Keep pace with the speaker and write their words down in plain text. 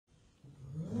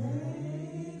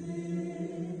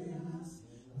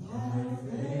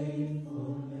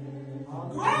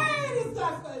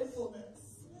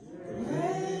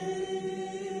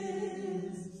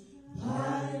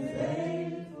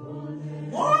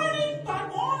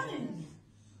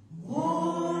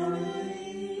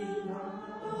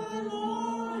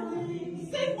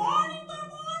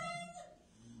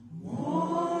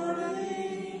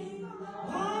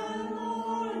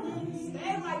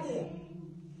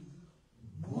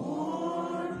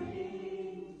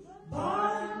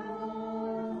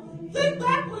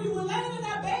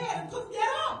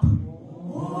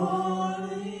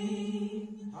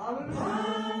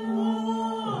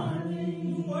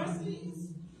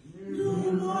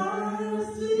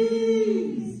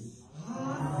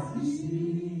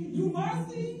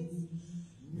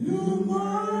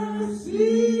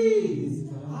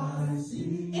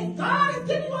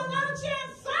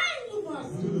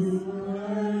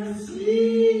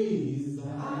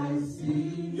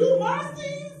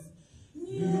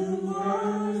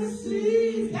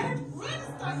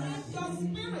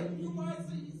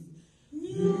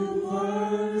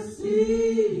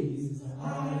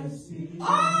all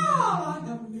I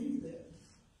have needed.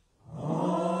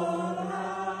 All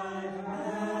I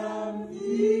have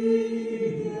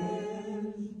needed,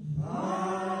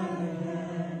 thy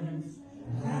hands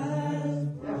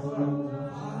have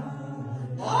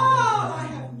provided. All I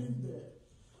have needed.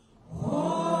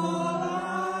 All I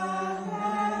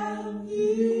have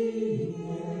needed,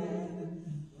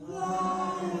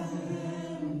 thy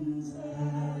hands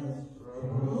have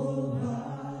provided.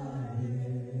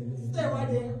 Stay right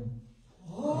there.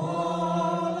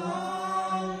 All I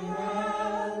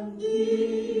have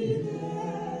needed,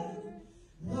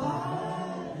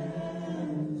 thy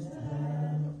hands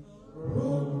have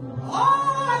provided. All I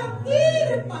have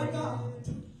needed, my God.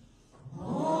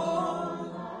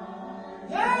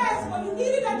 Yes, when you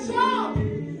needed that job,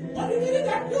 when you needed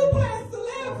that new place to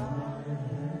live,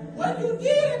 when you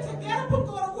needed to get up and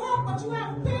go to work, but you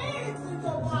have pains in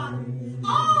your body,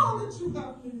 all that you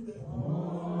have needed.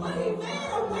 But he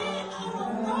made a way out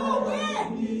of no way.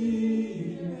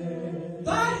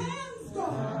 Thy hands,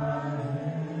 God.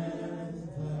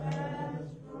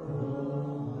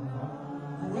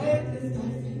 Great is thy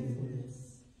faithfulness.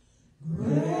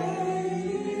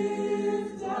 Great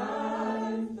is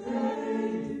thy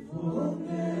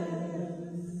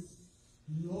faithfulness,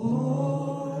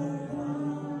 Lord,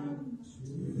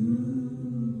 unto me.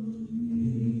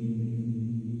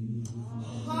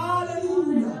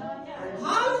 Hallelujah.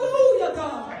 Hallelujah,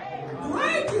 God.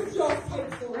 Great is your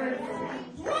faithfulness.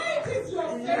 Great is your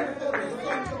faithfulness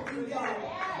unto me, God.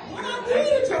 When I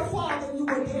needed your Father, you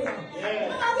were there.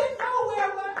 When I didn't know where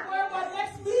my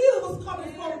next meal was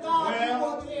coming from, God, you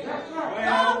were there.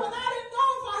 God, when I didn't know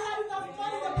if I had enough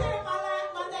money to pay my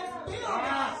next bill,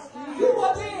 God, you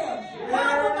were there.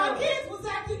 God, when my kids was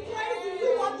acting crazy,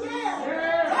 you were there.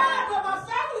 God, when my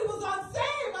family was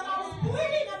unsaved and I was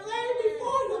pleading and laying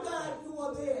before you, God, you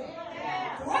were there.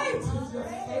 Great is your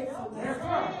faithfulness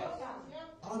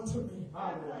unto me.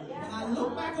 When I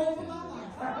look back over my life,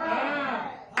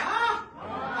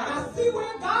 and I see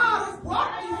where God has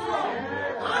brought me from,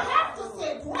 I have to say,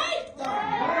 great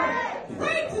God.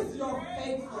 Great is your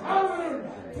faithfulness.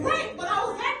 Great, but I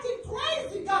was acting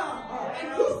crazy, God, and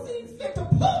you seem fit to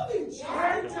pull me just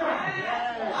in time.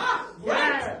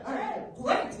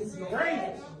 Great is your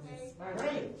faithfulness.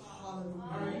 Hallelujah.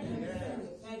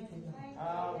 Thank you, God.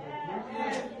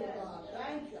 Thank you, God.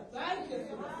 Thank you. Thank you for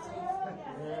your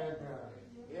faithfulness.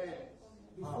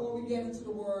 Before we get into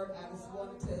the word, I just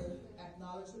wanted to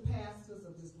acknowledge the pastors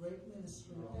of this great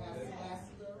ministry, Pastor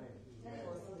Lassiter,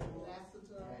 First Lady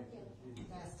Lassiter,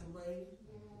 Pastor Ray,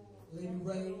 Lady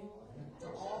Ray, to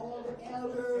all the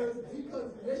elders,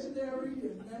 deacons, missionaries,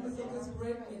 and members of this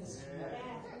great ministry.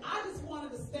 I just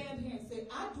wanted to stand here and say,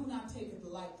 I do not take it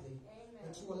lightly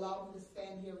that you allow me to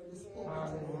stand here in this pulpit.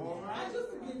 I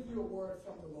just to give you a word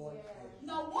from the Lord.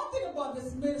 Now, one thing about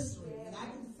this ministry, and I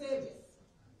can say this,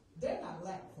 they're not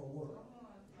lack for word.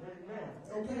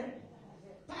 Okay?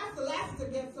 Pastor Lassiter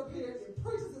gets up here and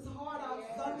preaches his heart out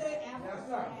Sunday after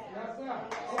Sunday.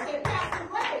 Okay, Pastor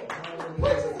Ray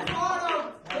preaches his heart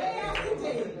out day after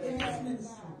day in his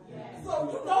ministry. So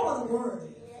you know what a word is.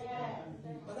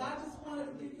 But I just wanted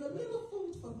to give you a little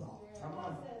food for thought.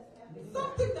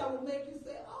 Something that will make you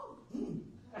say, oh, what do you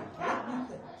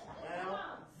think?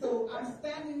 So I'm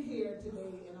standing here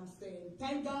today and I'm saying,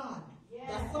 thank God.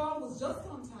 That song was just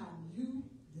on time. You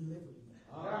delivered me.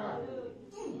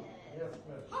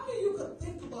 How many of you could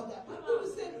think about that? When you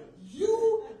said,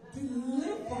 you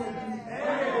delivered me.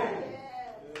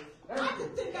 I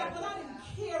could think that, but I didn't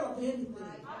care of anything.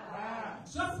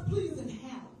 Just pleasing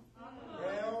him.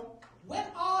 When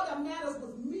all that matters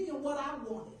was me and what I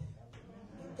wanted.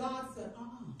 And God said,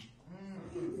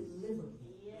 he delivered me.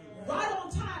 Right on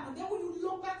time. And then when you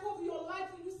look back over your life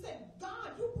and you say,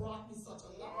 God, you brought me such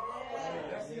a long way.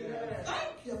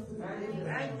 Thank you for that.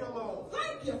 Thank you, Lord.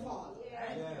 Thank you, Father.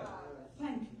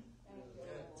 Thank you.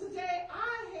 Today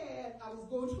I was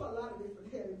going through a lot of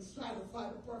different headings trying to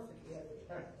find the perfect heading.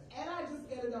 And I just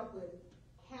ended up with,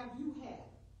 have you had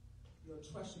your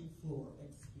threshing floor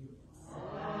experience?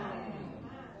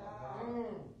 Okay.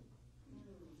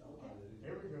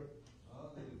 Here we go.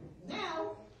 Now,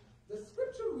 the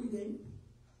scripture reading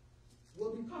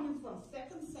will be coming from 2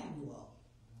 Samuel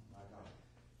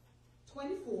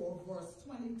 24, verse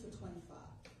 20 to 25.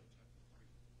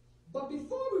 But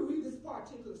before we read this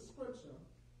particular scripture,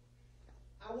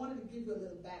 I wanted to give you a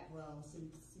little background so you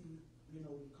can see,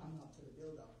 we're coming up to the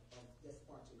build-up of this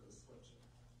particular scripture.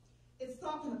 It's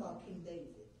talking about King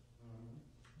David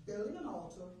building an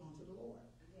altar unto the Lord.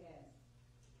 Yes.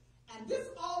 And this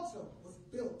altar was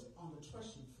built on the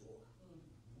threshing floor.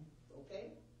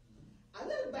 Okay? A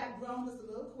little background, just a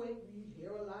little quick. We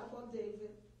hear a lot about David.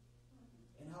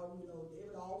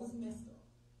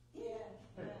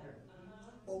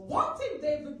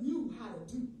 David knew how to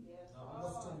do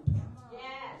was to repent.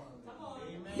 Yes. Come on.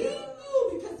 He knew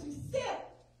because he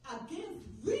said against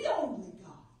the only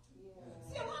God.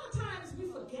 See, a lot of times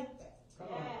we forget that.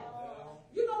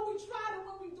 You know, we try to,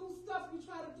 when we do stuff, we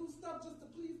try to do stuff just to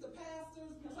please the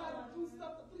pastors. We try to do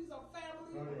stuff to please our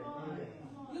family.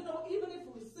 You know, even if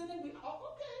we're sinning, we,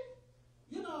 oh, okay.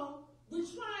 You know, we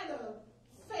try to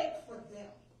fake for them.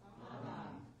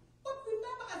 But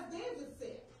remember, as David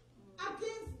said,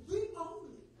 against the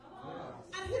only.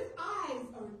 And his eyes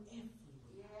are everywhere.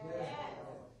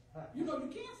 You know, you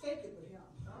can't fake it with him.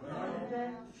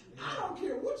 I don't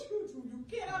care what you do, you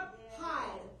cannot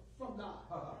hide from God.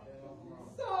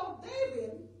 So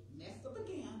David messed up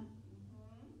again.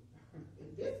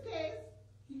 In this case,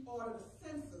 he ordered a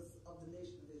census of the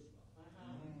nation of Israel.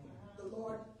 The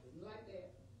Lord didn't like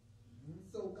that.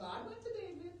 So God went to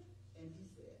David and he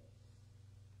said,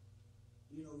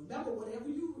 you know, remember, whatever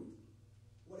you reap,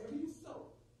 whatever you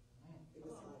sow, it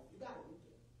was like, you got to reap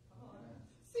it.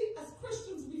 See, as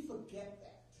Christians, we forget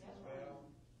that.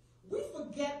 We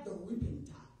forget the reaping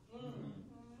time.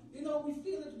 You know, we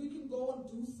feel that we can go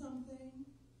and do something,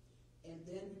 and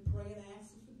then we pray and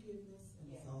ask for forgiveness,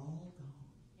 and it's all gone.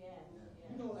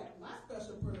 You know, like my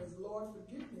special prayer is, Lord,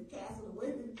 forgive me, cast it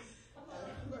away. The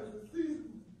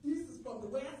east is from the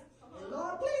west, and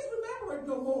Lord, please remember it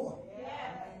no more.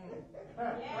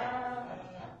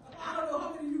 I don't know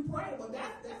how many of you pray, but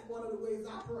that's one of the ways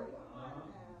I pray.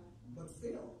 But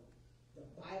still, the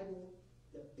Bible,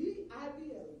 the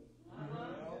Bible,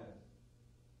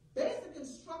 basic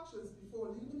instructions before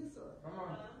leaving this earth.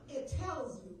 It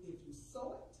tells you if you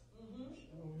sow it,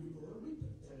 you will reap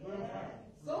it.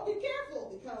 So be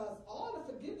careful, because all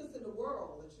the forgiveness in the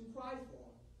world that you cry for,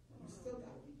 you still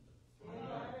got to reap it.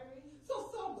 So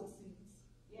sow good seeds.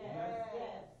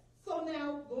 So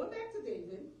now, going back to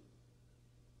David,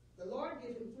 the Lord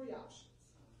gave him 3 options.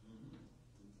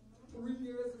 3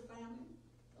 years of famine,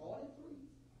 all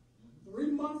in 3.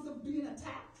 3 months of being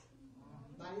attacked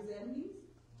by his enemies,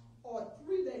 or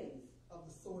 3 days of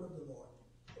the sword of the Lord.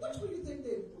 Which one do you think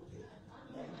David would pick?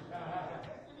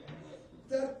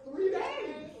 The 3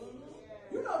 days.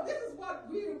 You know, this is what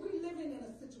we're living in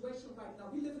a situation right now.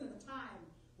 We're living in a time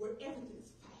where everything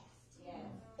is fast.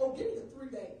 Oh, give me the 3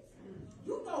 days.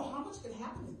 You know how much can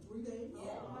happen in 3 days?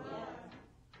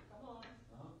 Come on.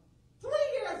 3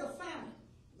 years of famine.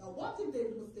 Now, one thing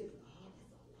David was thinking,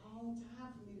 that's a long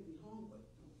time for me to be hungry.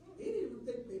 He didn't even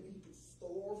think maybe he could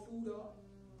store food up,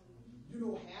 you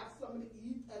know, have something to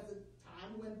eat as the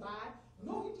time went by.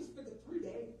 No, he just figured 3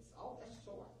 days. Oh, that's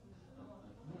short.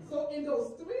 So in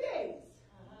those 3 days,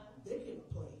 they came a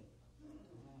plague.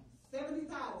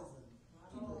 70,000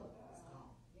 people was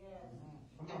gone.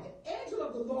 And the angel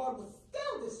of the Lord was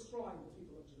still destroying the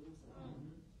people of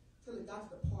Jerusalem till it got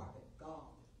to the part that God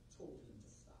told him to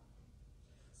stop.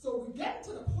 So we get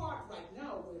to the part right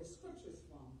now where the scripture is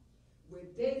from, where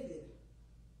David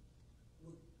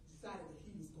decided that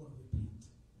he was going to repent.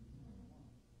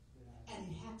 And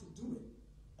he had to do it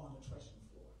on the threshing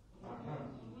floor.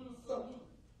 So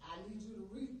I need you to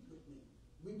read with me.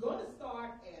 We're going to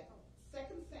start at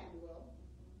 2 Samuel,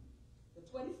 the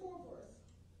 24th verse,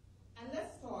 and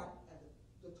let's start at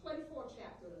the 24th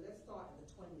chapter, and let's start at the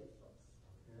 20th verse.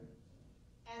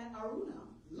 And Araunah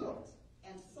looked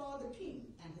and saw the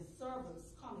king and his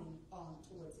servants coming on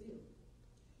towards him.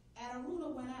 And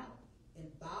Araunah went out and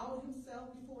bowed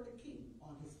himself before the king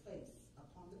on his face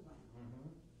upon the ground.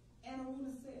 And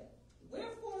Araunah said,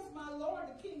 wherefore is my lord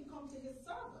the king come to his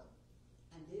servant?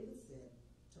 And David said,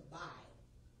 to buy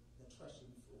the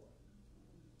threshing floor.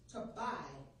 To buy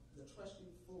the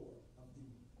threshing floor of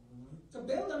thee. To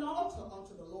build an altar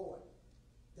unto the Lord,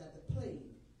 that the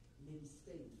plague may be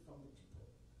stayed from the people.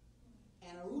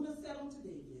 And Araunah said unto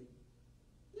David,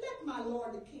 let my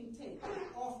lord the king take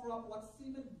and offer up what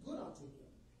seemeth good unto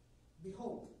him.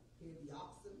 Behold, here be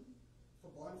oxen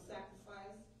for burnt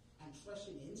sacrifice, and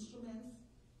threshing instruments,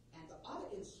 and the other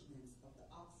instruments of the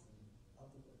oxen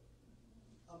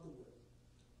of the wood.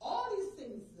 All these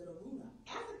things that Araunah,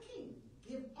 as a king,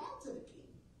 give unto the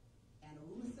king. And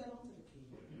Araunah said unto the king,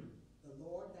 the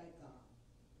Lord thy God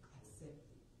accept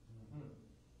thee.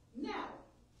 Now,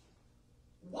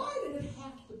 why did it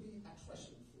have to be a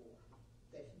threshing floor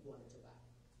that he wanted to buy?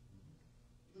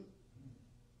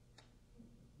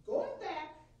 Going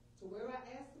back to where I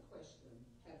asked the question,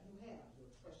 have you had your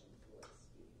threshing floor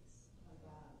experience?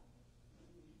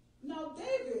 Now,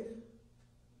 David,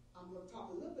 I'm going to talk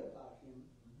a little bit about him.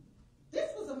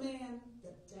 This was a man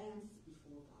that danced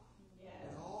before God.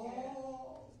 And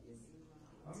all his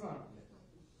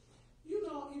you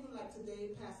know, even like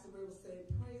today, Pastor Ray was saying,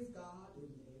 praise God,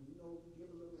 and you know, we give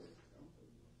a little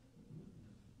something.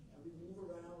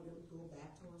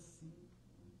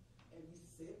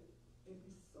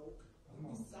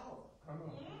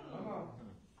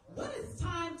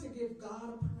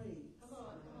 lot of praise. Come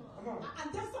on. Come on. And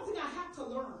that's something I have to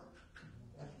learn.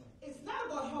 It's not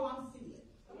about how I'm feeling.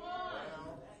 Come on.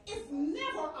 It's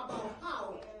never about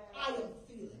how I am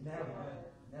feeling. Never.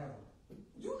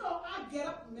 You know, I get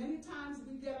up many times.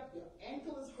 We get up, your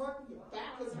ankle is hurting, your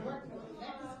back is hurting, your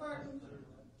neck is hurting.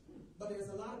 But there's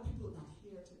a lot of people not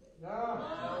here today.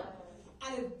 No.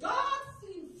 And if God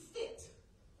seems fit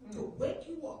to wake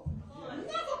you up,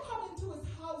 never come into his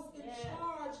house and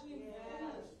charge him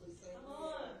foolishly. Come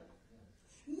on.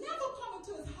 Never come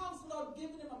into his house without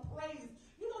giving him a praise.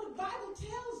 You know, the Bible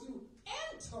tells you,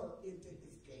 enter into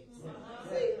his gates.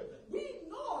 See, we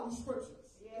know all these scriptures.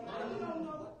 Now you don't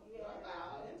know it.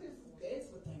 Enter his gates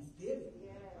with thanksgiving.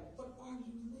 But are you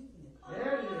living it?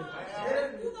 There it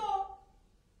is. You know,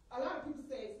 a lot of people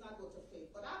say it's not good to fake,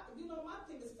 but my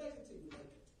thing is fake it till you make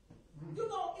it. You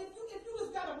know, if you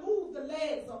just gotta move the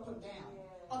legs up and down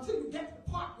until you get to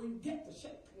the part where you get the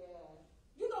shake.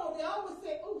 You know, they always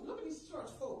say, "Oh, look at these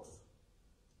church folks.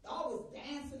 They're always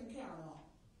dancing and carrying on."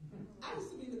 I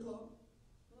used to be in the club.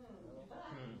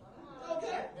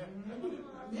 Okay?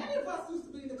 Many of us used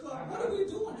to be in the club. What are we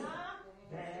doing here?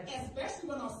 Especially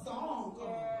when a song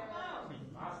comes on.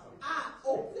 I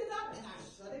open it up and I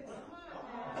shut it down.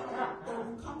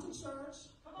 When you come to church,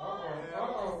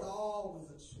 it's always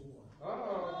a chore.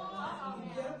 You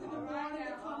get up in the morning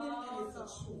and come in and it's a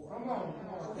chore. Come on.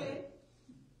 Okay?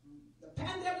 The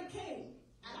pandemic came.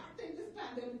 And I think this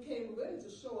pandemic came really to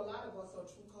show a lot of us our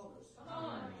true colors.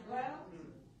 Well,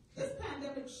 this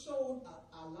pandemic showed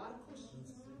a lot of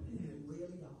Christians who we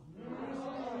really are.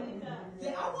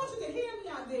 I want you to hear me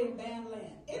out there in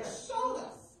Bandland. It showed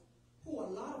us who a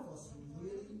lot of us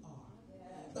really are.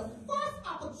 The first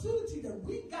opportunity that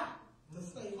we got to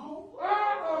stay home,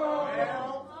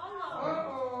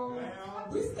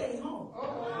 we stayed home.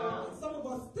 And some of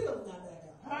us still not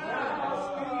back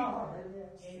out.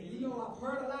 And you know, I've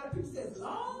heard a lot of people say, as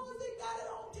long as they got it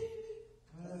on TV,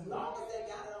 as long as they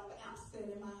got it on, I'm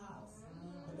staying in my house.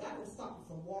 But that will stop you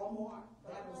from Walmart.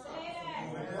 That will stop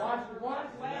you from Watch.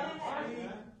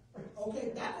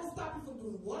 okay, that will stop you from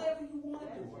doing whatever you want to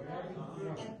do.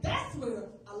 And that's where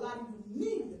a lot of you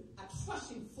need a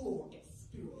threshing floor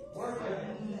experience.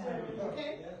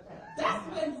 Okay? That's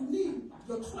when you need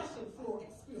your threshing floor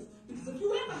experience. Because if you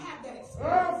ever have that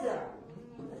experience,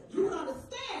 you would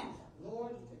understand,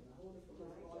 Lord, you take the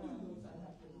Holy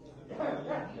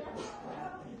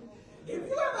if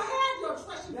you ever had your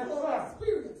threshing floor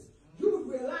experience, you would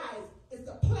realize it's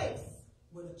a place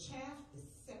where the chaff is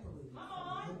separated from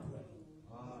the grain.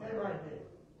 Stay right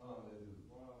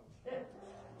there.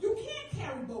 You can't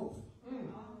carry both.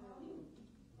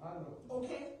 I know.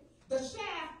 Okay? The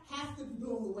shaft has to be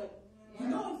blown away. You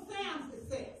know in Psalms it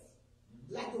says,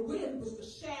 like the wind which the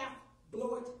shaft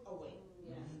bloweth away.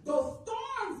 Those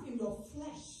thorns in your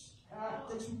flesh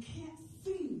that you can't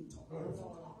seem to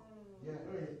overcome.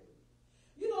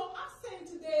 You know, I'm saying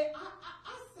today,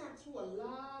 I sat through a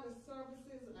lot of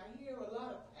services and I hear a lot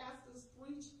of pastors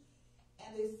preach,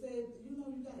 and they said, you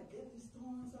know, you got to get these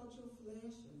thorns out your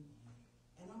flesh.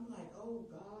 And I'm like, oh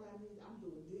God, I'm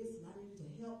doing this and I need you to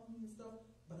help me and stuff,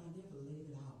 but I never laid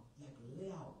it out. Like lay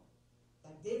out.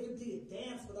 Like David did,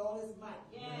 dance with all his might.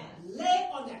 Lay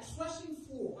on that threshing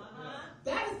floor.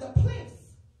 That is the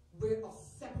place where of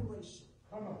separation.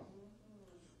 Come on.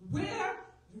 Where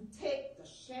you take the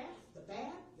shaft, the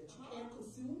bad that you can't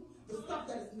consume, the stuff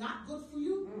that is not good for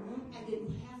you, and then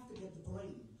you have to get the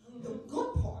grain, the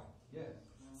good part.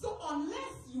 So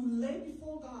unless you lay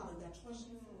before God on that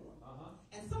threshing floor,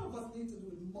 and some of us need to do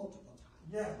it multiple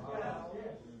times.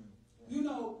 You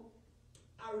know,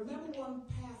 I remember one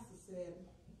pastor said,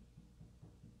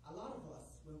 a lot of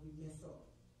us, when we mess up,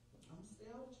 I'm stay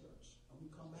out of church, and we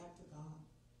come back to God.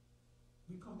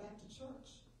 We come back to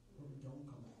church, when we don't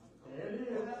come back to God. There it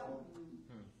is.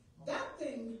 That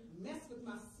thing messed with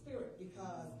my spirit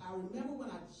because I remember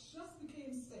when I just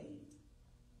became saved,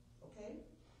 okay?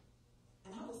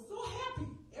 And I was so happy.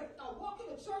 I walked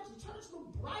in the church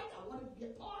looked bright. I wanted to be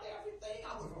a part of everything.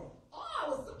 I was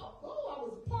a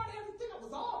part of everything. I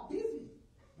was all busy.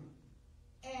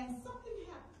 And something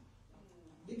happened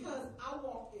because I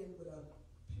walked in with a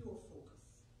pure focus.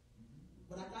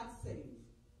 When I got saved,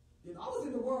 you know, I was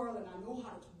in the world and I know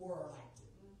how to world acted.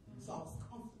 So I was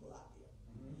comfortable out there.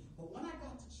 But when I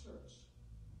got to church,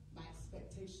 my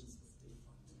expectations was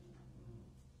different.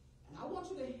 And I want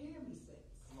you to hear me say this.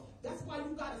 That's why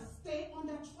you got to stay on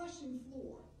that threshing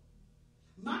floor.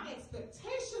 My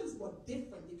expectations were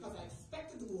different because I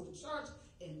expected to go to church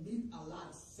and meet a lot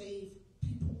of saved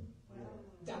people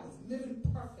that was living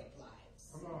perfect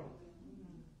lives.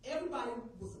 Everybody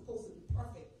was supposed to be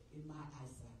perfect in my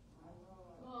eyesight.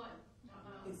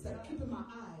 Instead of keeping my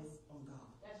eyes on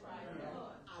God. That's right.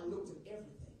 I looked at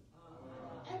everything.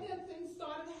 And then things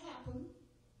started to happen.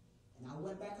 And I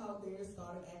went back out there,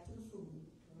 started acting a fool,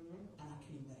 and I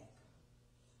came back.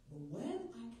 But when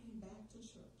I came back to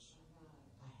church,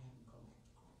 I hadn't come back to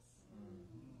Christ.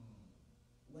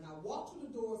 When I walked through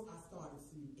the doors, I started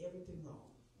seeing everything wrong.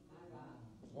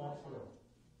 Walk through.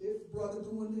 This brother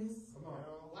doing this. Come on.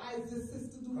 Why is this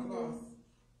sister doing this?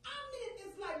 I mean,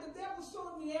 it's like the devil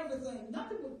showed me everything.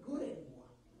 Nothing was good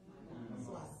anymore.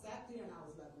 So I sat there and I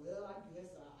was like, well, I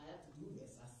guess I have to do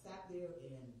this. I sat there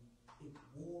and it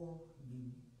wore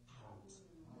me out.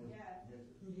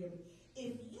 You hear me?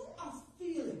 If you are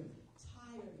feeling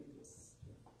tired in your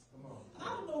spirit, I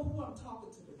don't know who I'm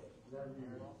talking to today,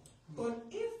 but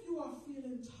if you are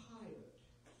feeling tired,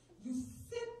 you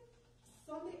sit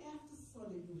Sunday after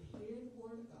Sunday, you hear the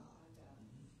word of God,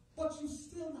 but you're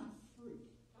still not free.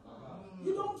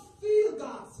 You don't feel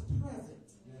God's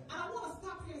presence. And I want to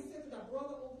stop here and say to that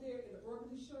brother over there in the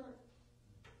burgundy shirt,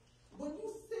 when you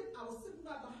sit, I was sitting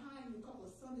right behind you a couple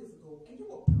of Sundays ago, and you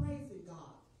were praising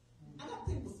God. And that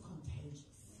thing was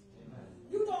contagious.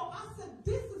 You know, I said,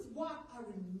 this is what I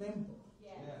remember.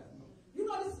 You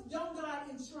know, this young guy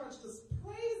in church just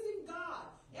praising God.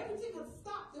 Everything had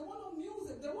stopped. There wasn't no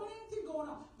music. There wasn't anything going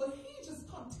on. But he just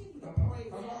continued to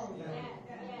praise God.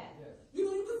 You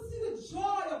know, you could see the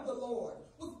joy of the Lord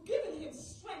was giving him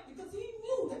strength because he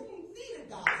knew that he needed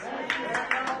God.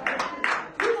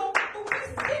 You know, but we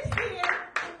sit here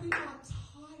and we are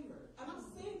tired. And I'm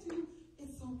saying to you,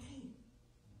 it's okay.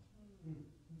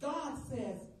 God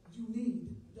says you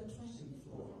need the threshing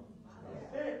floor.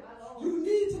 You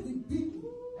need to be beaten.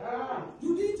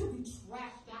 You need to be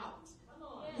trashed out.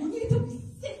 You need to be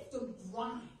system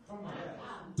grind.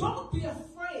 Don't be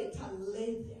afraid to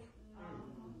lay there.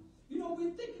 You know,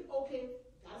 we're thinking, okay,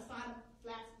 gotta find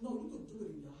flats. No, you can do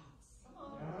it in your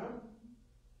house.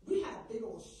 We had a big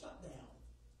old shutdown.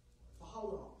 For how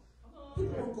long?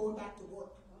 People were going back to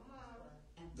work.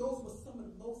 And those were some of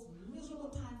the most miserable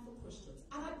times for Christians.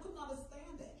 And I couldn't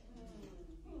understand that.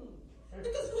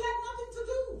 Because you had nothing to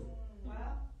do.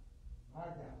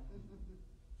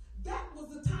 That was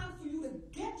the time for you to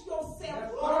get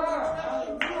yourself on the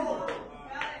threshing floor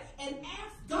and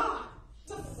ask God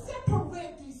to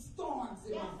separate these thorns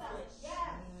in my flesh.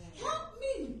 Help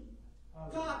me,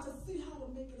 God, to see how to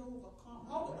make it overcome,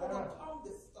 how to overcome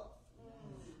this stuff.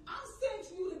 I'm saying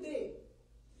to you today,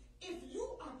 if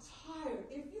you are tired,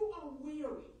 if you are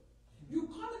weary, you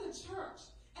come into church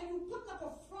and you put up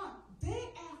a front day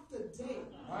after day,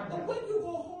 but when you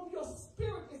go home, your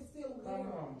spirit is still weary.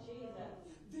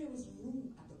 There is room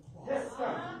at the cross. Yes,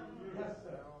 sir. Yes,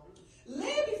 sir.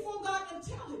 Lay before God and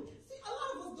tell him. See, a lot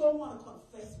of us don't want to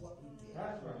confess what we did.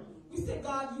 That's right. We say,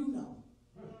 God, you know.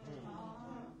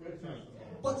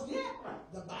 But yet,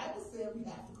 the Bible said we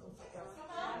have to confess.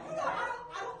 You know,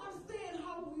 I don't understand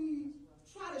how we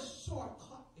try to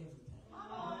shortcut everything.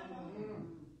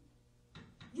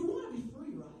 You want to be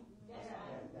free, right?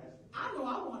 I know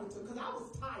I wanted to because I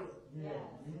was tired.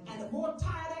 And the more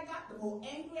tired I got, the more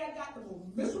angry I got, the more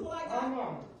miserable I got.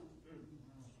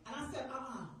 And I said,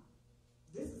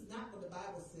 this is not what the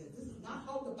Bible says. This is not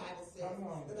how the Bible says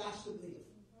that I should live.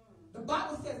 The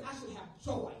Bible says I should have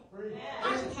joy.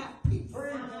 I should have peace.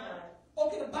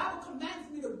 Okay, the Bible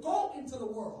commands me to go into the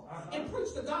world and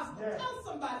preach the gospel. Tell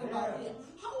somebody about him.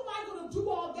 How am I going to do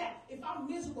all that if I'm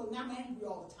miserable and I'm angry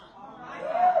all the time?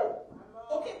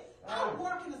 Okay, I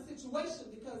work in a situation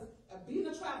because being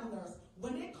a travel nurse,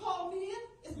 when they call me in,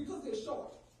 it's because they're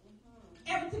short.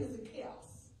 Everything is in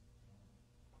chaos.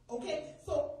 Okay,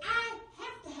 so I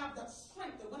have to have that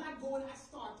strength that when I go and I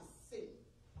start to sing,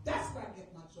 that's where I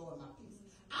get my joy and my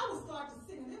peace. I will start to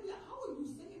sing, and they'll be like, how are you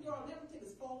singing, girl? And everything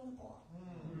is falling apart.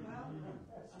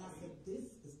 And I said,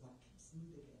 this is what keeps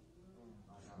me together.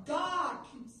 God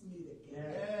keeps me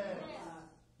together.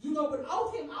 You know,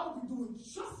 without him, I would be doing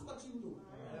just what you do.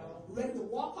 Ready to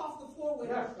walk off the floor where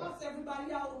you cuss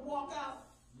everybody out and walk out.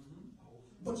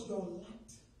 But your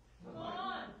light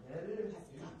has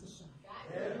got to shine.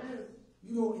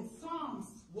 You know, in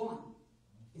Psalms 1,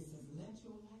 it says, let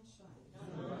your light shine.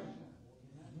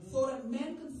 So that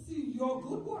men can see your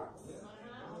good works.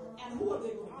 And who are they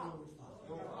going to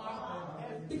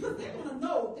glorify? Because they're going to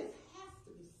know this has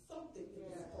to be something in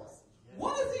this person.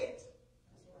 What is it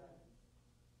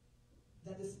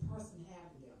that this person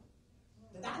has in them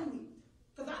that I need?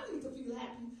 Because I need to feel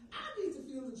happy. I need to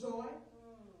feel the joy.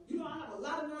 You know, I have a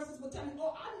lot of nurses will tell me,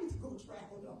 oh, I need to go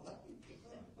travel. No,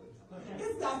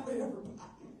 it's not for everybody.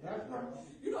 That's right.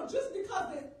 You know, just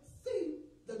because they see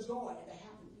the joy and the happiness.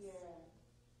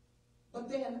 But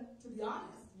then, to be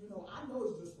honest, you know, I know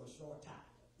it's just for a short time.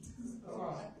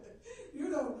 You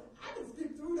know, I can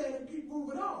skip through that and keep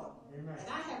moving on. Amen. And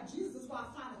I have Jesus. That's why I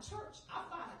find a church. I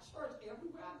find a church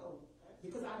everywhere I go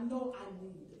because I know I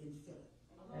need the infilling.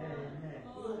 Amen.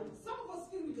 You know, some of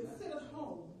us feel we can sit at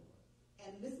home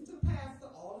and listen to the pastor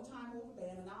all the time over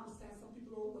band, and I understand some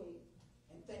people are away.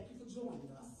 And thank you for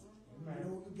joining us. Amen. You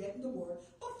know, you're getting the word.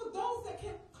 But for those that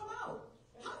can't come out,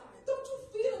 don't you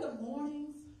feel in the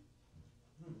mornings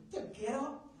to get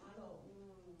up?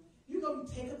 You know, you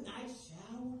take a nice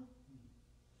shower.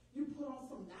 You put on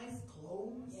some nice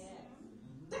clothes.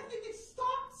 That it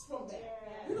starts from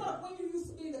there. You know, when you used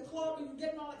to be in the club and you're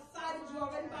getting all excited, you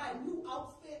already buy a new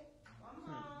outfit.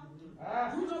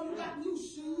 You know, you got new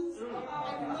shoes, and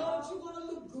you know that you're going to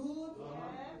look good.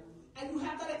 And you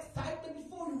have that excitement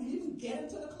before you even get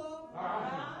into the club.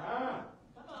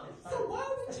 So why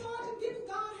are we charging giving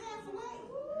God halfway?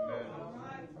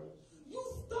 You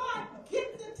start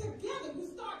getting it together. You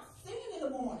start singing in the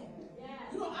morning.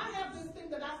 You know, I have this thing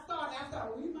that I start after I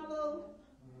read my little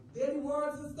daily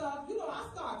words and stuff. You know, I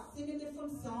start singing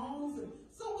different songs. And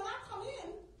so when I come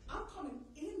in, I'm coming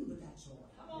in with that joy.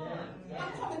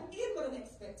 I'm coming in with an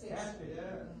expectation.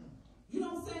 You know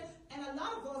what I'm saying? And a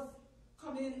lot of us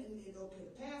come in and okay,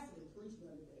 the pastor didn't preach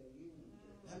nothing today.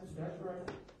 That's right.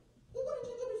 Well, what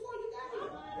did you do before you got here?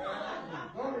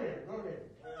 Go ahead.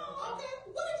 Okay,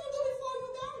 what did you do before you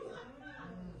got here?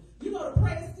 You know, the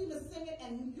praise team is singing,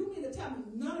 and you mean to tell me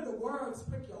none of the words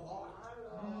prick your heart?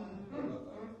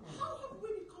 How have we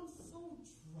become so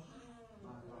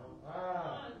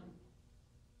dry?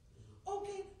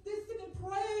 Okay, they're singing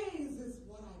praise is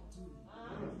what I do.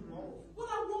 When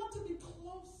I want to be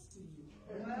close to you.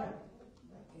 And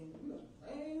you know,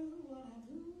 praise is what I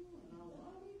do, and I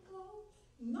want to be close.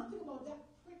 Nothing about that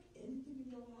prick anything in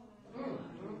your heart.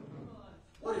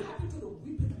 What happened to the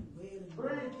weeping and wailing?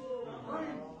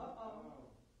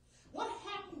 What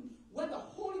happened when the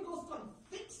Holy Ghost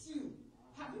convicts you?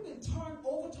 Have you been turned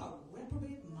over to a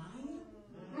reprobate mind?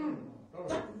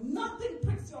 That nothing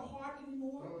pricks your heart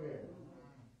anymore?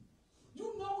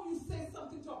 You know you say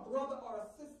something to a brother or a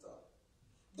sister.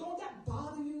 Don't that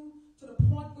bother you to the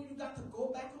point where you got to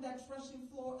go back on that threshing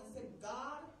floor and say,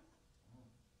 God,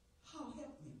 how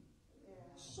help me?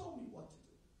 Show me what to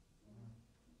do.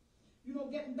 You know,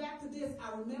 getting back to this,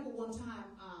 I remember one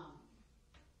time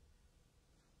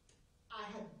I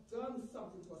had done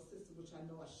something to a sister which I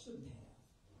know I shouldn't have.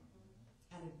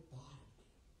 And it bothered me.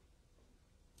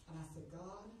 And I said,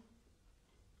 God,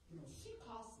 you know, she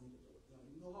cost me to do it.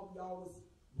 You know how we always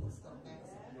put stuff back.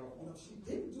 You know, she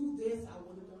didn't do this, I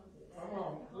would have done this. Come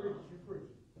on,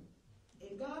 preach.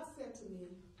 And God said to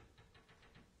me,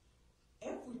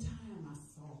 every time I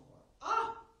saw her,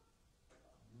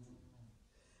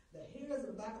 the hairs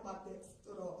in the back of my neck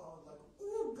stood up. I was like,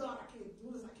 oh God, I can't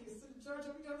do this. I can't sit in church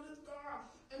every day with this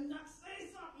girl and not say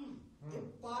something.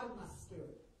 It bothered my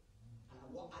spirit.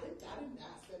 And I didn't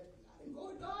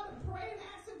go to God and pray and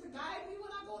ask him to guide me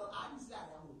when I go to, I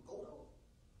decided I would go to her.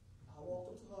 I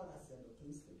walked up to her and I said, oh,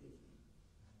 please forgive me.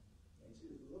 And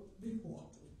she just looked at me and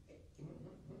walked away.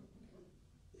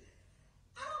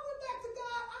 I went back to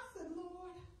God. I said,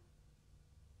 Lord,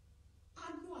 I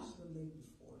knew I should have laid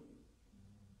before you.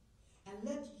 And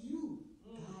let you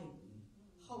guide me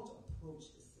how to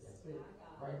approach this sister.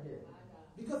 Right there.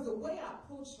 Because the way I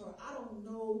approached her, I don't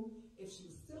know if she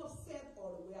was still upset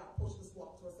or the way I approached this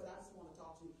walk to her. I said, I just want to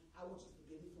talk to you. I want you to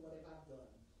forgive me for whatever I've done.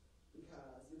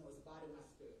 Because, you know, it's bothering my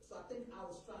spirit. So I think I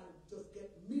was trying to just get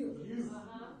near her.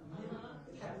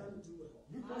 It had nothing to do with her.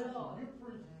 You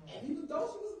preach. And even though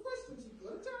she was a Christian, she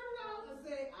could have turned around and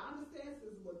say, I understand,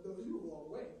 sister, but no, you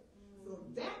walk away. So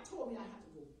that told me I had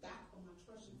to go back on my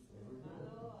threshing floor.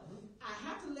 I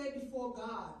had to lay before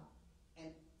God and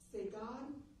say,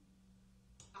 God,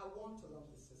 I want to love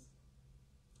this sister.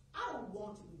 I don't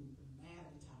want to be mad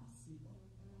every time I see her.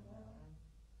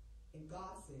 And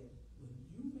God said, when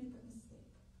you make a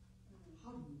mistake,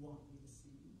 how do you want me to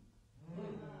see you?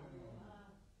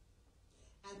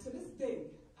 And to this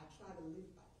day, I try to live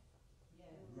by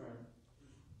that.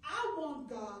 I want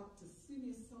God to see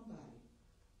me as somebody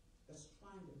that's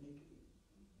trying to make it in.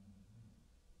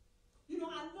 You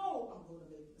know, I know I'm going to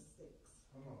make mistakes.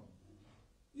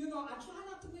 You know, I try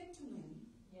not to make too many.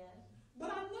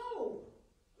 But I know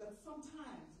that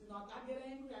sometimes, you know, I get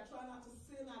angry, I try not to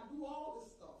sin, I do all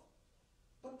this stuff.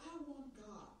 But I want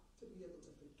God to be able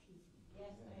to forgive me.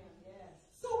 Yes, ma'am, yes.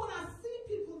 So when I see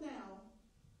people now,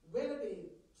 whether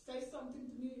they say something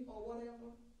to me or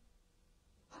whatever,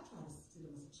 I try to see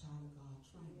them as a child of God,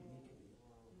 trying to make it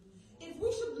in. If we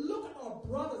should look at our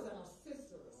brothers and our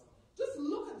sisters, just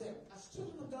look at them as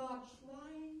children of God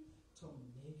trying to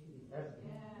make it in.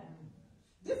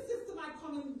 This sister might come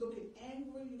coming looking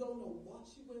angry. You don't know what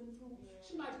she went through.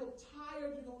 She might look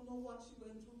tired. You don't know what she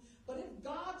went through. But if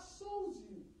God shows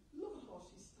you, look at how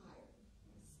she's tired.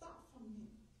 Stop for a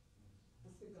minute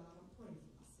and say, God, I'm praying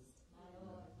for my sister. My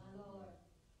Lord, my Lord.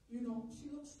 You know, she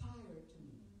looks tired to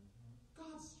me.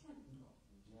 God strengthen her.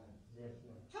 Yes,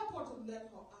 Lord. Help her to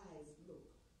let her eyes look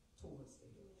towards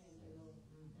the hills.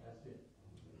 That's it.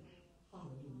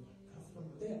 Hallelujah. Because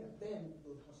from then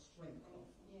will her strength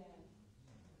come. Yeah.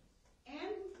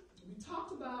 And we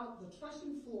talked about the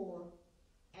threshing floor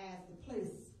as the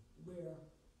place where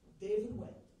David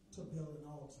went to build an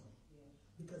altar.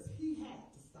 Because he had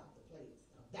to stop the plagues.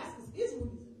 Now, that was his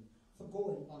reason for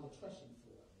going on the threshing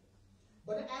floor.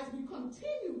 But as we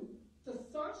continue to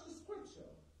search the scripture,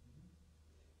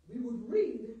 we would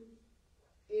read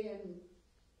in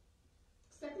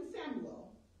 2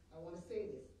 Samuel, I want to say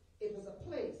this, it was a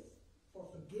place for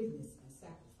forgiveness and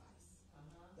sacrifice.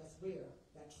 That's where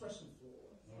that threshing floor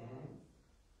was.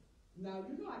 Now,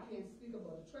 you know I can't speak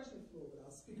about the threshing floor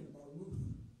without speaking about Ruth.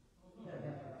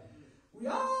 We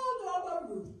all know about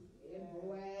Ruth and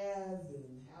Boaz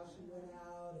and how she went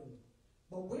out.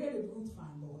 But where did Ruth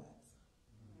find Boaz?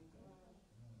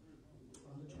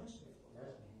 On the threshing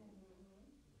floor.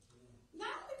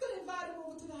 Now we could invite him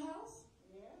over to the house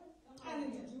and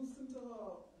introduce him to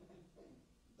her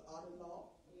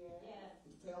daughter-in-law.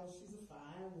 And tell her she's a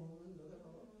fine woman. Look at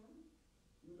her.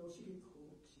 You know she can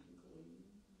cook, she can clean.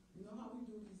 You know how we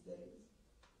do these days.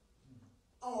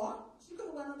 Or she could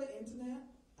have went on the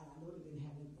internet. I know they didn't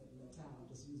have it at that time. I'm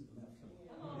just using the metaphor.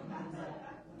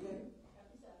 Okay?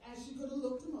 And she could have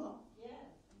looked him up.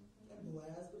 And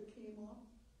Boaz would have came up.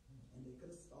 And they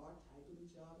could have started typing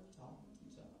each other, talking to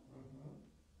each other.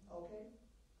 Okay?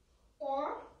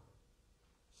 Or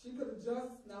she could have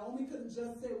just, Naomi could have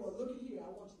just said, well, look here,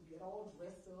 I want you to get all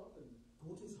dressed up and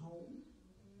go to his home.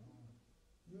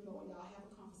 You know, and y'all have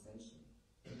a conversation.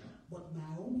 But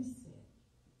Naomi said,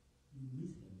 you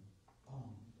meet him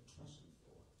on the threshing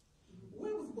floor.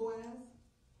 Where was Boaz?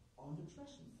 On the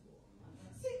threshing floor.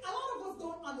 See, a lot of us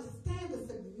don't understand the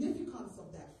significance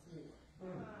of that floor.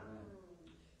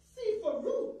 See, for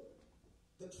Ruth,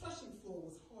 the threshing floor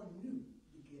was her new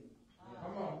beginning.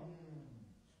 Come on.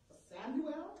 For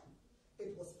Samuel,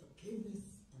 it was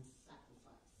forgiveness and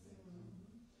sacrifice.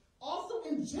 Also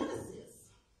in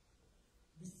Genesis,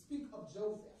 we speak of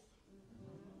Joseph.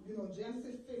 You know,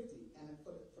 Genesis 50, and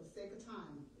for the sake of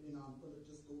time, you know, I'm going to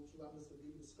just go through, I'm just going to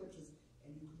give you the scriptures,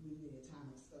 and you can read it in your time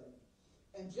of study.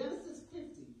 In Genesis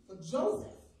 50, for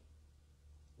Joseph,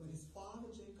 when his father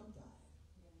Jacob died,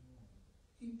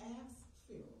 he asked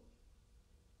Pharaoh,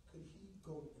 could he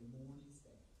go and mourn his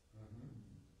dad?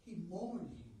 He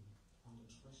mourned him on the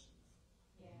threshing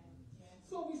floor.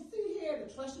 So we see here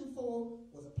the threshing floor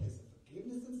was a place of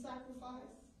forgiveness and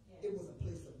sacrifice. It was a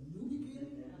place of new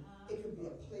beginning. It could be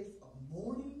a place of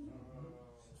mourning.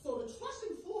 So the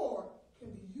threshing floor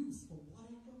can be used for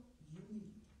whatever you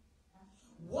need.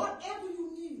 Whatever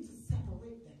you need to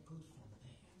separate that good from the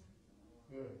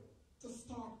bad. To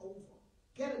start over.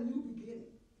 Get a new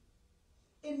beginning.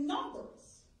 In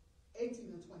Numbers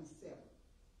 18 and 27,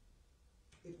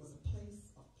 it was a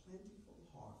place of plentiful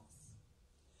harvest.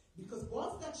 Because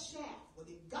once that shaft, when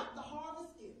they got the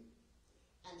harvest in,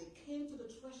 and they came to the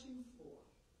threshing floor,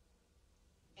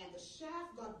 and the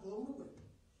shaft got blown away,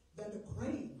 then the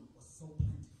grain was so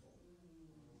plentiful.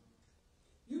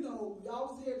 You know, we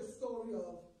always hear the story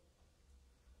of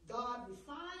God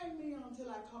refine me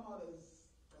until I come out as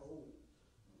gold.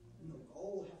 You know,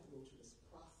 gold have to go through this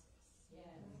process.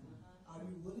 Are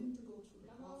you willing to go through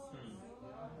the process?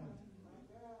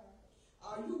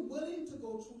 Are you willing to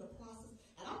go through the process?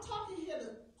 And I'm talking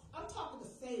here I'm talking to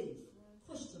saved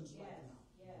Christians right now.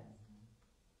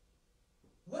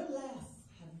 When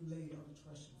last have you laid on the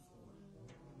threshing floor?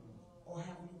 Or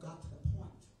have you got to the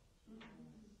point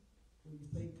where you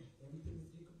think everything is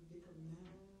hickory-dickory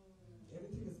now?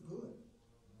 Everything is good.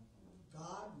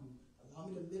 God, you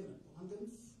allow me to live in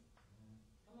abundance.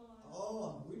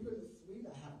 Oh, I'm reaping the sweet.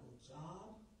 I have a good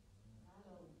job.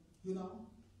 You know,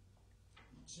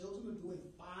 my children are doing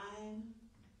fine.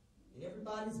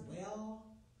 Everybody's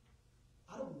well.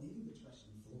 I don't need the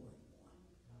threshing floor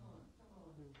anymore.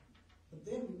 But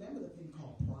then remember the thing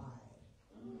called pride.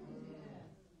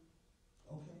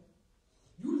 Okay?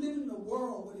 You live in a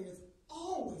world where there's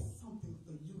always something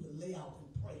for you to lay out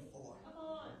and pray for.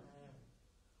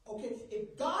 Okay?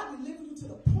 If God delivered you to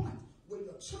the point where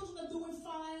your children are doing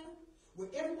fine, where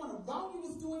everyone around you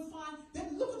is doing fine,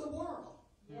 then look at the world.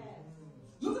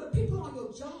 Look at the people on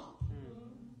your job.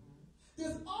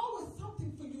 There's always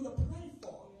something for you to pray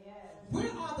for.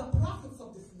 Where are the prophets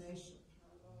of this nation?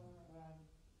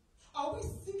 Are we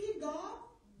seeking God?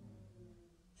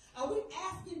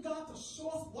 show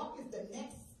us what is the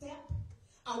next step?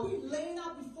 Are we laying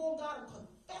out before God and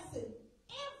confessing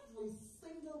every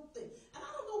single thing? And I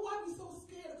don't know why we're so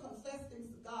scared to confess things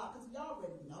to God, because He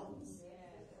already knows.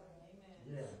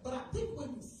 Yeah. But I think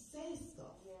when you say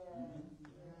stuff,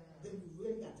 then you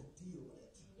really got to deal with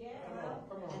it.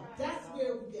 Come on. And that's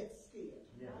where we get scared.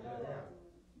 Yeah.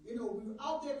 You know, we were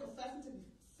out there confessing to be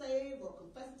saved or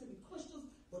confessing to be Christians,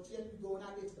 but yet we're going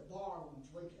out there to the bar and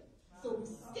we're drinking. So we're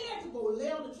scared to go lay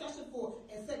on the threshing floor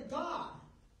and say, God,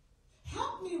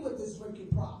 help me with this drinking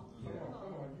problem.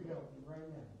 Come on, you help me right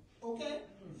now. Okay?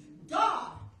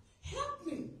 God, help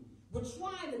me with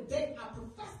trying to date. I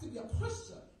profess to be a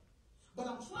Christian, but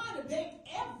I'm trying to date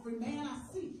every man I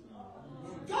see.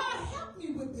 God, help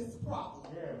me with this problem.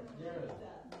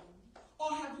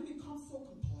 Or have you become so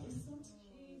complacent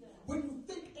when you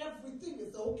think everything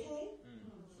is okay?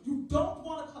 You don't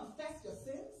want to confess your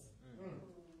sins?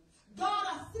 God,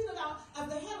 I see that as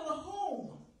the head of the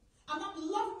home. I'm not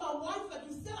loving my wife like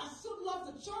you said I should love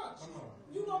the church.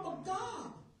 You know, but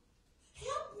God,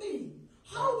 help me.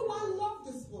 How do I love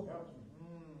this woman?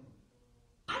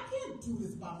 I can't do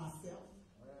this by myself.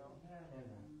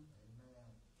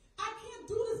 I can't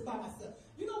do this by myself.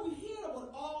 You know, we hear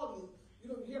about all these,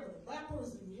 you hear about the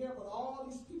rappers and you hear about all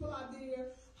these people out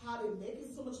there, how they're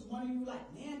making so much money. You're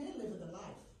like, man, they're living the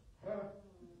life.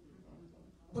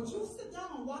 But you sit down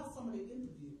and watch some of the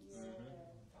interviews.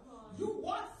 You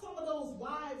watch some of those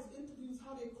wives' interviews,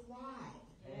 how they cried.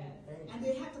 And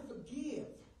they had to forgive.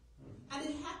 And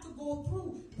they had to go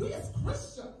through. We as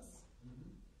Christians,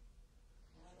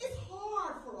 it's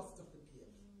hard for us to forgive.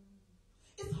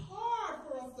 It's hard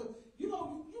for us to, you're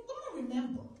going to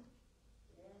remember.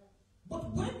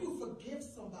 But when you forgive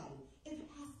somebody, it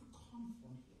has to come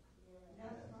from here.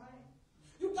 That's right.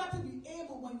 You've got to be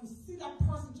able, when you see that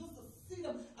person, just to see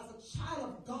them as a child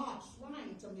of God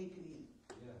trying to make it in.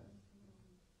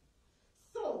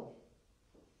 So,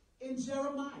 in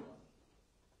Jeremiah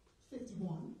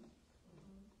 51,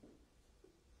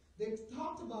 they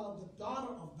talked about the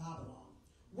daughter of Babylon.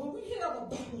 When we hear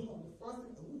about Babylon, the first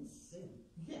thing, oh, sin.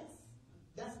 Yes,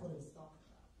 that's what it was talking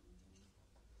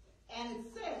about. And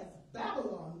it says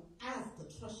Babylon as the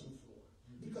threshing floor,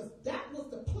 because that was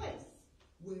the place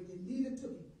where they needed to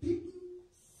be beaten,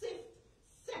 sifted,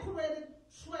 separated,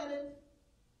 shredded.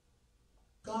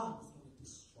 God was going to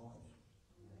destroy them.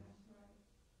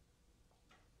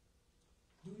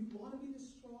 Do you want to be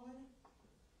destroyed?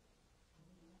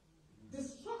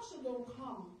 Destruction don't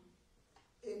come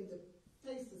in the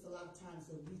faces a lot of times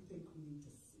that we think we need to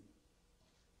see.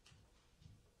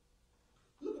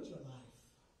 Look at your life.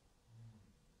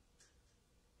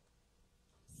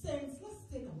 Saints, let's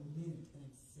take a minute and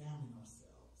examine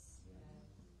ourselves.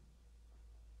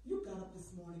 You got up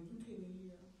this morning, you came in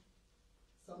here.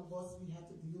 Some of us, we had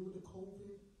to deal with the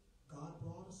COVID. God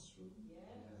brought us through.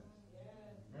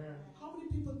 How many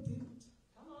people didn't?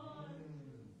 Come on.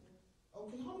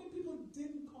 Okay, how many people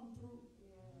didn't come through?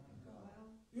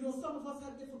 You know, some of us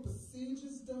had different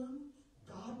procedures done.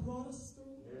 God brought us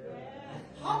through.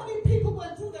 How many people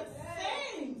went through that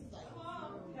same thing? Come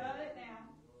on. Got it now.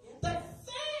 That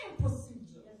same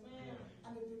procedure. Yes, ma'am.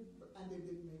 And they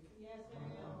didn't make it. Yes,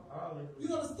 ma'am. You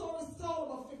know, the story is told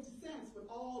about 50 cents with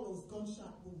all those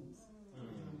gunshot wounds.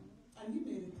 And he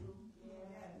made it through.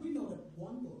 We know that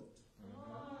one bullet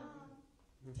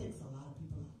takes a lot of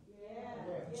people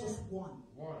out. Just one.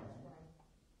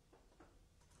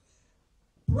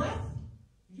 Breath,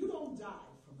 you don't die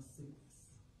from a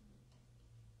sickness.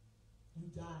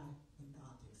 You die when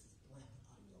God takes his breath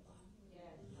out of your body.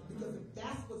 Because if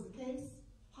that was the case,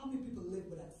 how many people live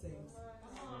with that same sickness?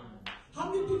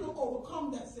 How many people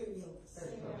overcome that same illness?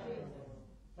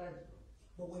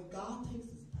 But when God takes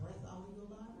his breath out of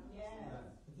your body,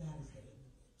 that is the end of it.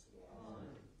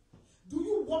 Do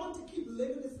you want to keep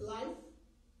living this life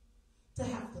to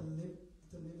have to live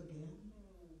again?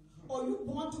 Or you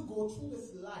want to go through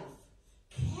this life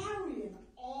carrying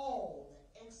all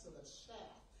the extra, the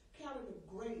chaff, carrying the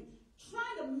grain,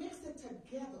 trying to mix it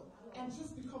together and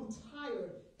just become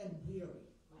tired and weary?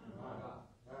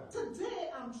 Today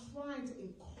I'm trying to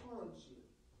encourage you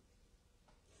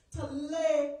to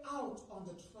lay out on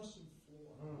the threshing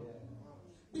floor.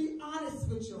 Be honest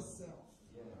with yourself.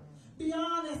 Be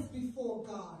honest before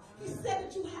God. He said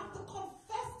that you have to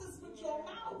confess this with your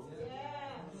mouth.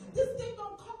 This thing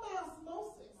don't come by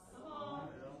osmosis.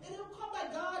 It don't come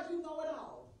by God, you know it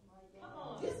all.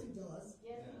 Yes, he does.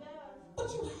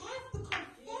 But you have to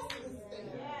confess this thing.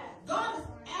 God is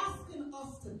asking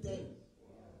us today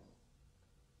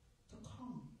to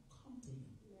come to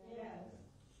him.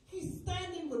 He's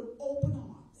standing with open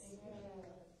arms.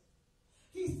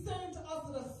 He's saying to us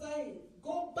that are saved,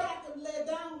 go back and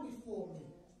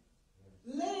before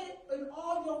me. Lay in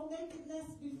all your nakedness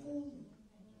before me.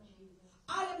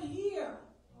 I am here.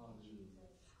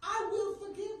 I will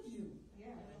forgive you.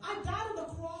 I died on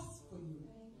the cross for you.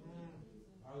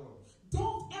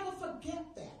 Don't ever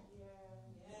forget that.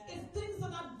 If things are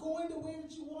not going the way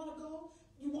that you want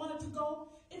it to go,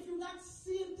 if you're not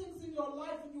seeing things in your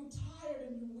life and you're tired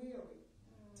and you're weary,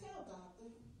 tell God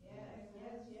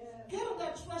that. Get on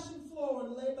that threshing floor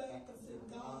and lay back and say,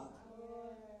 God,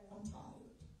 I'm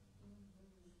tired.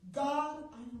 God,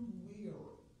 I am weary.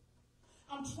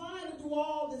 I'm trying to do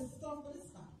all this stuff, but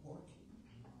it's not working.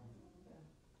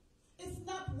 It's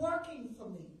not working for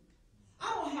me.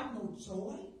 I don't have no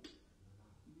joy.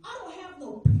 I don't have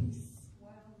no peace.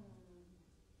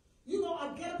 You know,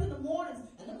 I get up in the mornings,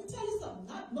 and let me tell you something,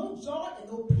 no joy and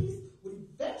no peace will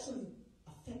eventually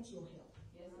affect your health.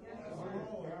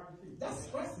 That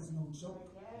stress is no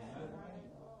joke.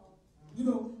 You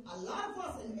know, a lot of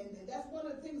us, and that's one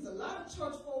of the things, a lot of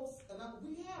church folks, and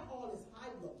we have all this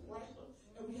high blood pressure,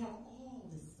 and we have all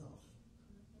this stuff.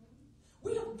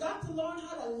 We have got to learn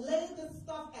how to lay this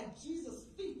stuff at Jesus'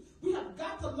 feet. We have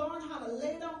got to learn how to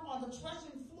lay down on the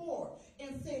threshing floor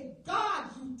and say, God,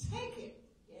 you take it.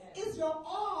 It's your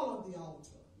all on the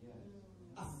altar.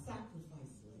 A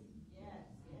sacrifice, lady.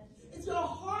 It's your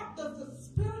heart that the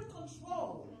Spirit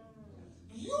control.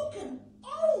 You can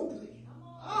only,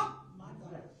 my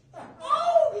God,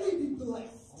 only be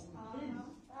blessed and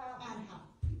have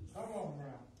peace. Come on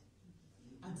now.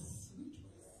 And sweet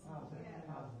rest.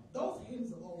 Those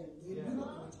hymns of old, they knew what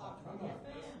they were talking about.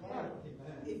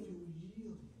 If you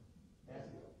yield him,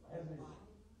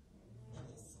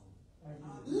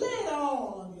 lay it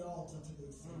all on the altar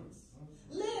today, saints.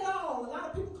 Lay it all. A lot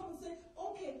of people come and say,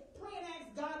 okay, pray and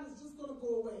ask God is just going to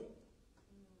go away.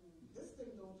 This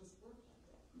thing don't just work like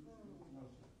that.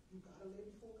 You got to lay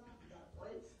before God. You got to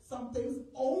pray. Some things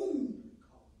only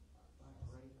come by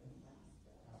praying and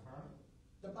fasting.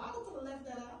 The Bible could have left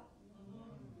that out.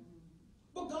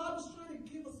 But God was trying to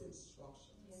give us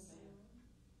instructions.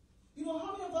 You know,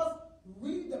 how many of us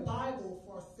read the Bible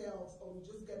for ourselves, or we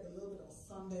just get a little bit on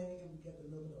Sunday and we get a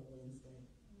little bit on Wednesday,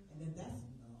 and then that's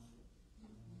enough?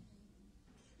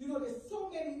 You know, there's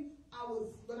so many.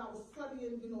 When I was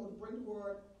studying, you know, to bring the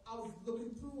word, I was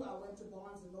looking through. I went to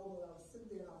Barnes and Noble. I was sitting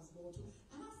there and I was going through,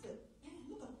 and I said, man,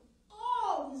 look at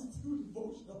all these two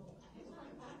devotional Bibles.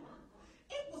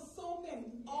 It was so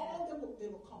many. All of them they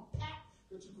were compact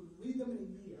that you could read them in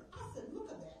a year. I said,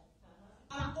 look at that.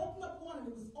 And I opened up one,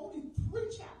 and it was only 3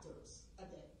 chapters a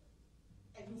day.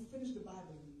 And you finish the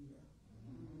Bible in a year.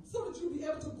 So that you'll be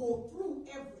able to go through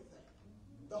everything.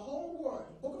 The whole word,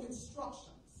 book of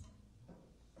instructions.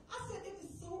 I said, it is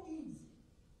so easy.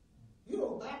 You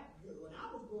know, back when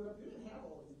I was growing up, you didn't have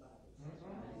all these Bibles.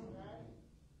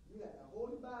 You had the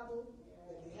Holy Bible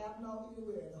that they have now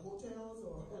anywhere, in the hotels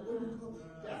or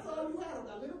that's all you had,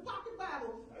 a little pocket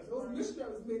Bible. Those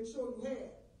missionaries made sure you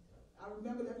had. I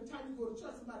remember every time you go to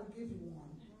church, somebody would give you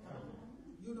one.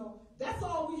 You know, that's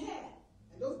all we had.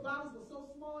 And those Bibles were so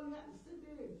small, you had to sit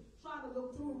there and try to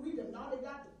look through and read them. Now they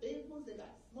got the big ones, they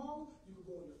got the small ones. You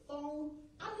could go on your phone.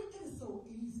 I mean, it is so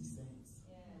easy, saints.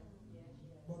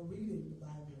 But reading the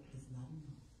Bible is not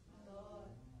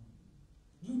enough.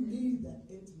 You need that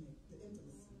intimacy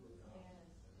with God.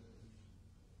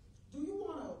 Do you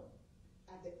want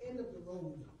to, at the end of the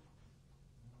road,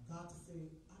 God to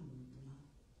say, I know you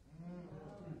not.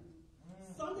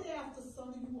 Sunday after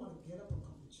Sunday, you want to get up and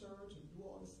come to church and do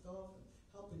all this stuff and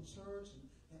help in church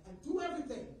and do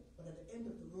everything. But at the end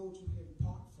of the road, you hear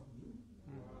depart from you.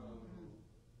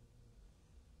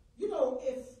 You know,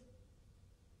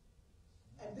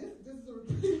 and this is a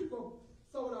repeat from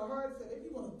someone I heard said, if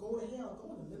you want to go to hell,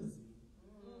 go in a limousine.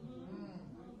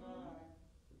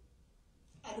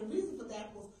 And the reason for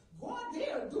that was, go out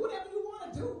there, do whatever you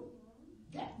want to do.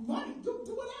 Get money, do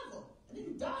whatever. And then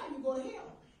you die and you go to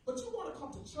hell. But you want to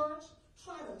come to church,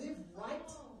 try to live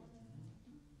right,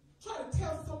 try to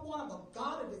tell someone about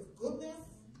God and His goodness.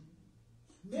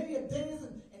 Many a days,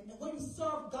 and when you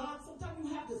serve God, sometimes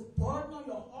you have this burden on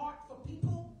your heart for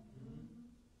people.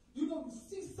 You know, you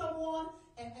see someone,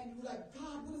 and you're like,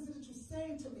 God, what is it that you're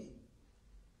saying to me?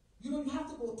 You know, you have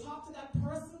to go talk to that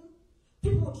person.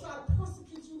 People will try to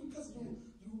persecute you because you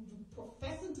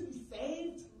professing to be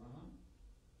saved.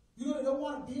 You know, they don't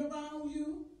want to be around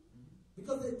you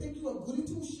because they think you are goody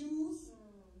two shoes.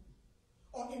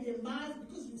 Or in their minds,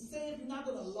 because you saved, you're not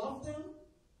going to love them.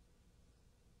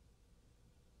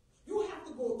 You have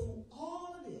to go through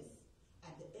all of this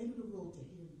at the end of the road to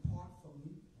hear depart from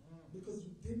me, because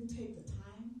you didn't take the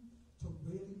time to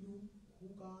really know who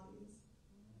God is,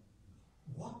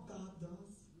 what God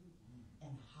does,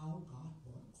 and how God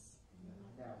works.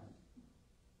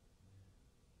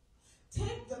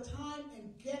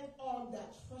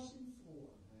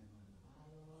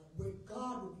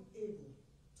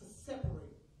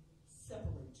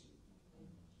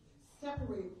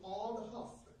 evaporate all the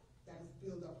husk that is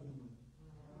built up in you.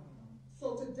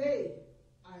 So today,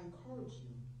 I encourage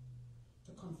you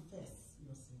to confess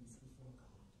your sins before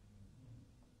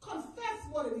God. Confess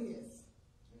what it is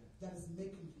that is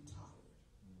making you tired.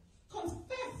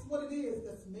 Confess what it is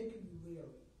that's making you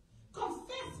weary.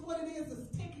 Confess what it is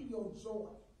that's taking your joy,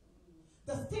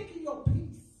 that's taking your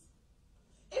peace.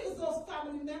 It is those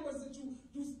family members that you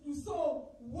so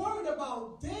worried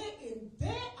about day in,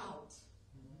 day out,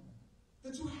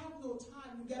 that you have no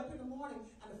time. You get up in the morning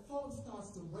and the phone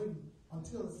starts to ring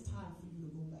until it's time for you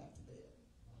to go back to bed.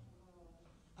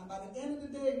 And by the end of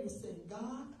the day, you say,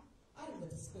 God, I didn't get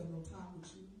to spend no time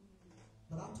with you,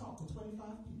 but I talked to 25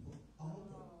 people all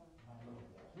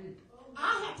day.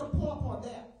 I had to pull up on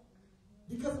that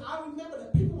because I remember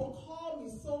that people would call me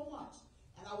so much,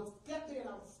 and I would get there and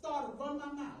I would start to run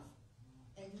my mouth,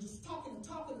 and you're just talking and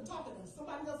talking and talking, and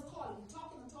somebody else calling you,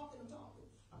 talking and talking and talking.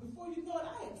 And before you know it,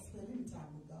 I hadn't spent any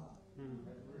time with God.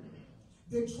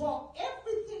 They draw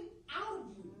everything out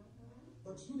of you,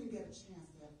 but you didn't get a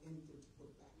chance to have anything to put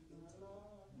back into it.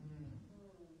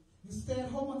 You stay at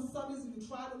home on Sundays and you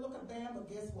try to look at band, but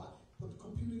guess what? Put the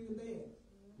computer in the bed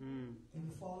and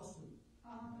you fall asleep.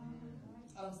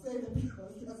 I'm saying that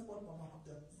because that's what my mom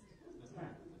does.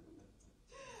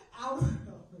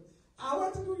 I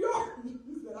went to New York and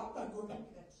he said, I'm not going back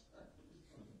to that church.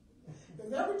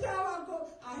 Because every time I go,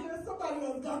 I hear somebody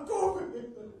else got COVID.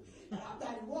 And I'm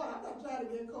not in water. I'm not trying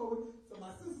to get COVID. So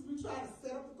my sisters, we try to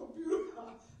set up the computer.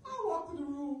 I walked in the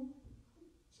room.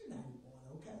 She's not even going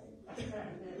okay.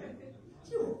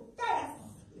 She was fast.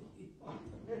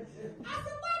 I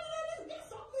said, Mommy, yes,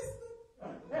 I'm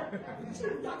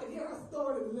listening. Y'all can hear her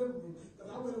story in the living room. Because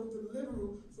I went over to the living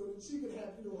room so that she could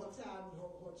have, her time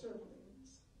with her children.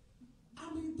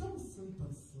 I mean, don't sleep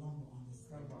and slumber on this.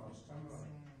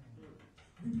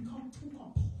 We become too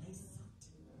complacent.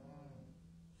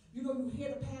 You know, you hear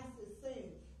the pastor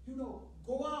saying,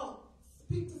 go out,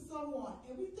 speak to someone,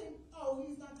 and we think, oh,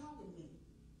 he's not talking to me.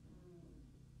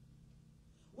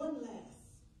 When last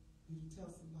did you tell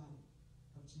somebody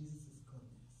of Jesus'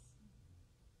 goodness?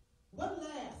 When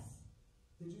last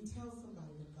did you tell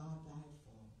somebody that God died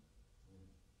for?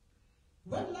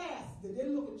 When last did they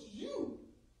look at you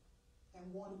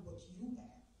and wanted what you have?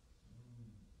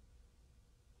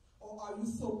 Or are you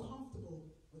so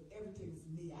comfortable with everything's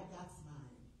me? I got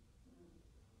mine.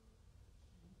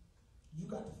 You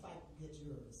got to fight to get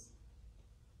yours.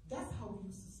 That's how we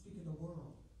used to speak in the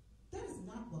world. That is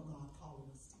not what God called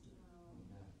us to do.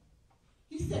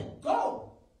 He said,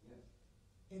 go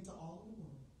into all of the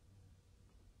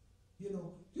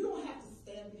world. You don't have to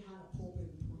stand behind a pulpit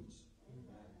and preach.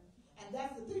 And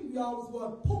that's the thing, we always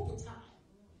want pulpit time.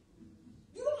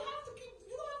 You don't have to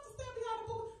stand behind a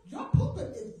pulpit. Your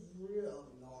pulpit is really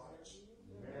large.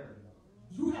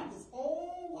 You have this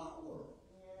whole wide world.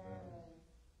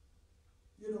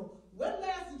 When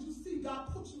last did you see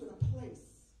God put you in a place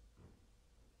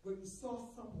where you saw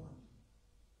someone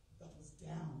that was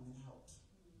down and out?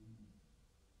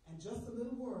 And just a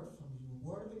little word from you, a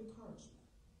word of encouragement,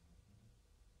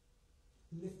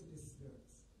 lifted his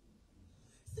spirits.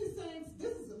 See, saints,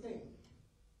 this is the thing.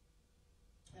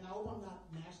 And I hope I'm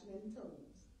not mashing any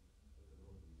toes.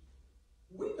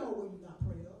 We know when you're not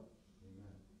prayed up.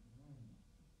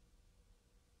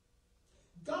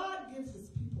 God gives his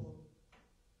people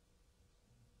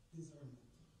discernment.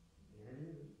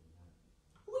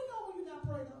 We know when you're not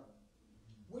prayed up.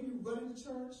 When you run into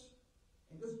church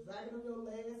and just dragging on your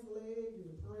last leg,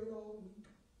 you've prayed all week,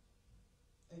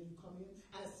 and you come in.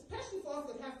 And especially for us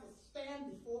that have to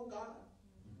stand before God.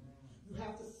 You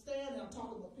have to stand, and I'm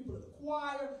talking about people in the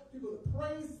choir, people in the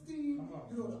praise team,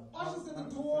 the ushers in the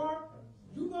door.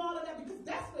 You know all of that because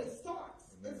that's where it starts.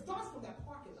 It starts from that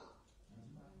parking lot.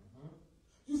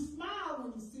 You smile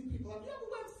when you see people. Have you ever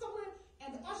went somewhere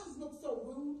and the ushers look so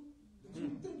rude that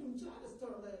you think you try to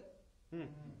turn that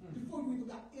before you even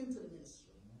got into the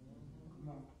ministry?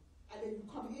 And then you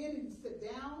come in and you sit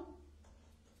down.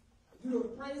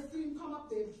 The praise team come up,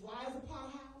 they dry as a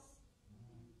pot house.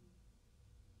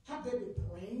 Have they been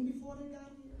praying before they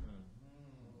got here?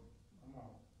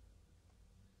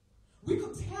 We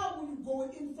could tell when you're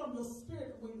going in from your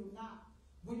spirit when you're not,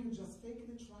 when you're just faking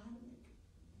and trying to make it.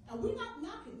 And we're not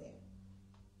knocking that.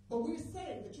 But we're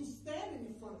saying that you're standing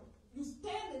in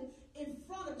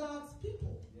front of God's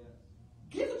people. Yes.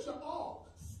 Give it your all.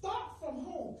 Start from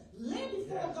home. Lay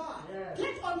before God.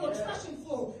 Get on your threshing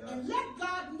floor and let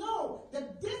God know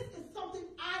that this is something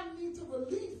I need to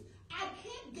release. I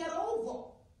can't get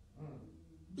over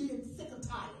being sick and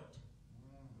tired.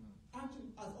 Aren't you,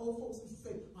 as old folks used to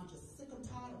say, aren't you sick and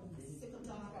tired of being sick and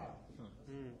tired?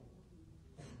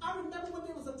 I remember when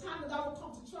there was a time that I would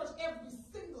come to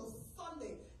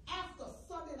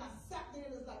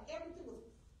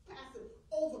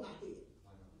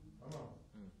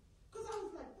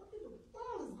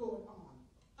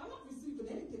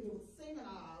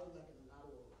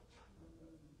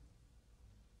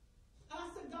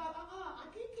I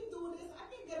can't keep doing this. I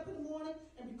can't get up in the morning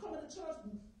and be coming to church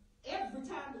every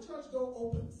time the church door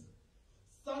opens.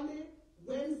 Sunday,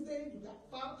 Wednesday, you got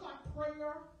 5 o'clock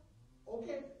prayer.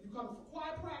 Okay, you come for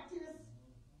choir practice.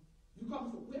 You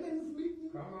come for women's meeting.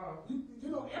 Come on. You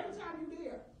know, every time you're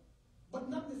there. But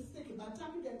nothing is sticking. By the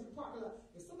time you get into the parking lot,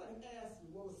 if somebody asks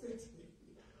you what was said today,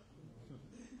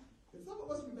 if some of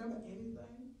us remember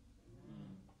anything,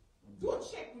 do a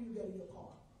check when you get in your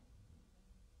car.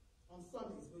 On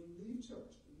Sundays, when you leave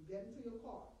church, when you get into your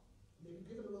car, maybe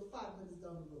give it a little 5 minutes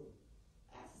down the road.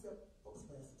 Ask yourself, what was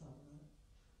Pastor talking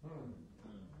about?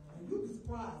 And you'll be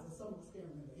surprised that some of us can't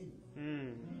remember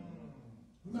anything.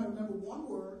 You might remember one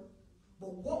word,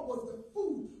 but what was the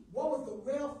food? What was the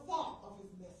real thought of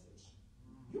his message?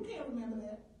 You can't remember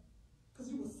that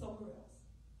because you were somewhere else.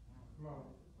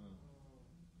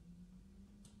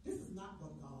 This is not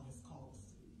what God has called us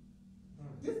to be.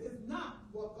 This is not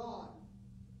what God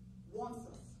wants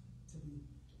us to be.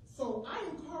 So I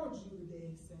encourage you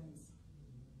today, saints,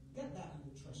 get back on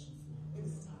your threshing floor. It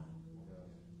is time.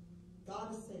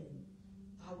 God is saying,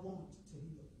 I want to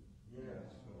heal you.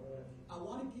 Yes. I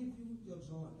want to give you your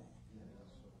joy back.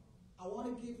 I want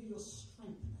to give you your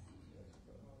strength back.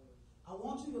 I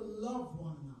want you to love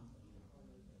one another.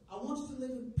 I want you to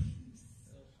live in peace.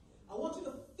 I want you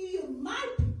to feel my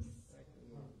peace.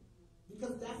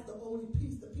 Because that's the only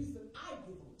peace, the peace that I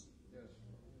give unto you.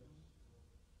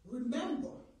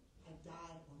 Remember, I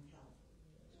died on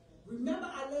Calvary. Remember,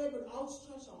 I laid with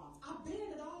outstretched arms. I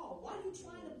bared it all. Why are you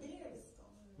trying to bear this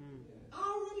stuff? I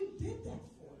already did that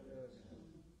for you.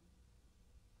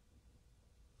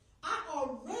 I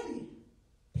already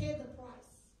paid the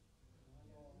price.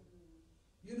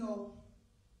 You know,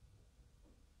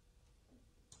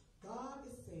 God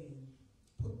is saying,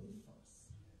 put me first.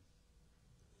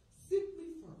 Seek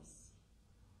me first,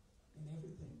 and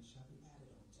everything shall be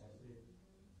added unto you.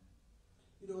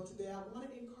 You know, today I want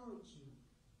to encourage you.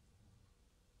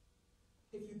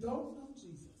 If you don't know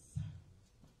Jesus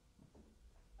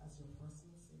as your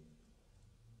personal Savior,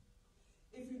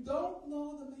 if you don't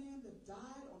know the man that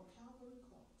died on Calvary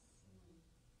cross,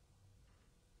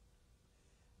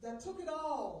 that took it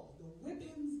all, the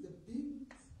whippings, the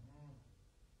beatings,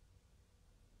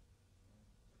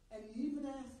 and he even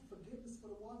asked for forgiveness for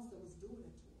the ones that was doing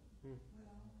it to him.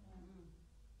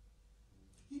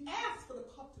 He asked for the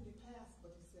cup to be passed,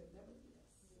 but he said, nevertheless,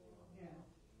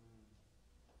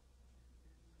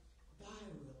 thy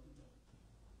will be done.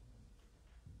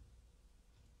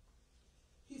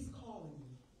 He's calling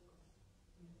you.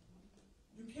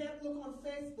 You can't look on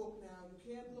Facebook now. You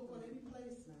can't look on any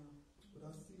place now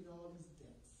without seeing all these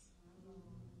deaths.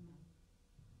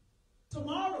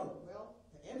 Tomorrow, well,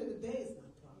 the end of the day is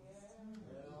not promised.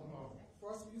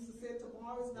 First we used to say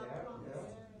tomorrow is not promised.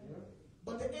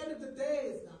 But the end of the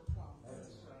day is not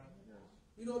promised.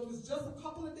 You know, it was just a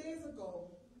couple of days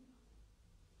ago,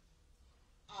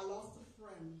 I lost a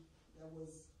friend that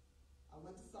was, I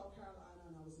went to South Carolina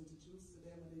and I was introduced to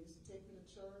them and they used to take me to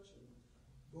church and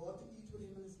go out to eat with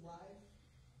him and his wife.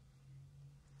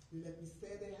 They let me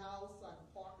stay at their house so I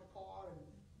could park the car and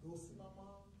go see my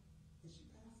mom. And she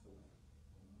passed away.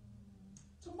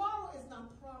 Tomorrow is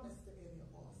not promised to any of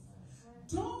us.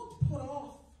 Don't put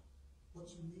off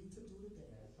what you need to do today.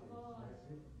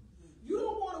 You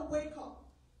don't want to wake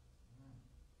up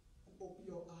and open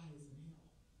your eyes in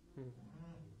hell.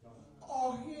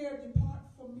 Or hear, depart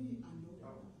from me, I know you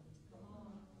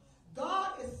not.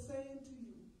 God is saying to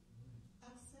you,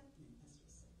 accept me as your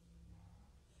Savior.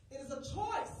 It is a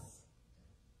choice.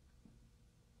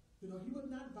 You know, he would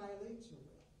not violate your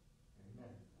will.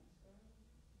 Amen.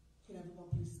 Can everyone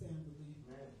please stand with me?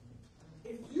 Amen.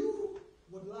 If you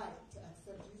would like to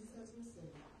accept Jesus as your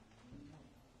Savior,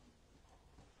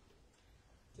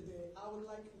 today I would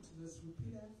like you to just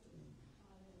repeat after me.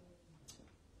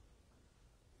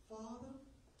 Father,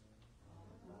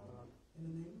 in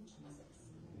the name of Jesus,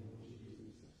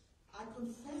 I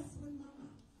confess with my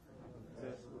mouth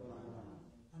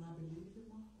and I believe in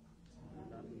my heart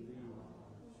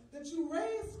that you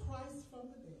raised Christ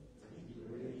from the dead.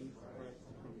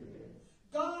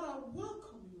 God, I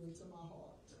welcome you into my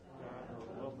heart.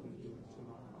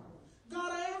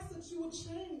 God, I ask that you would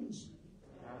change me.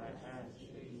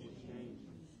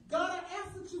 God, I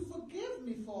ask that you forgive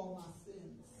me for all my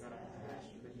sins.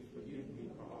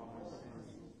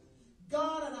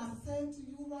 God, and I say to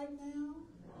you right now,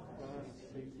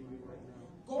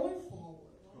 going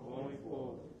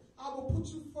forward, I will put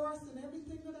you first in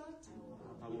everything that I do.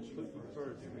 I will put you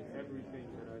first in everything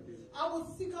that I do. I will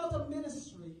seek out a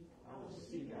ministry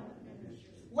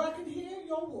where I can hear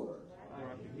your word.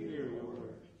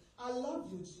 I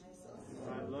love you, Jesus.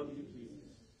 I love you,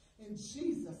 Jesus. In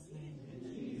Jesus' name.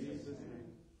 In Jesus'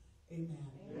 name. Amen.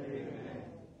 Amen.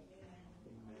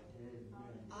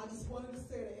 I just wanted to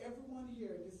say to everyone here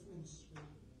in this ministry,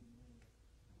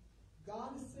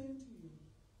 God is saying to you,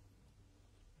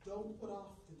 don't put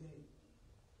off today.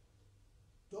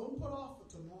 Don't put off for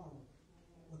tomorrow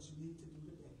what you need to do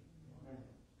today.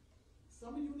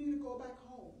 Some of you need to go back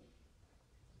home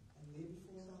and lay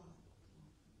before God.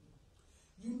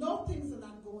 You know things are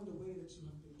not going the way that you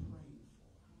have been praying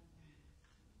for.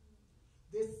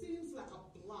 There seems like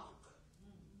a block.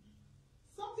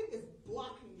 Something is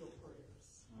blocking your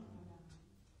prayers.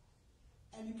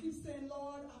 And you keep saying,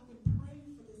 Lord, I've been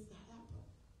praying for this to happen.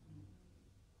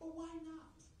 But why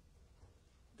not?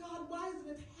 God, why isn't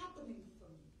it happening for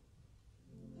me?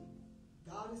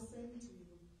 God is saying to you,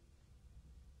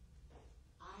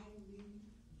 I need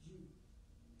you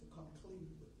to come clean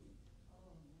with me.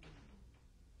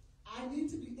 I need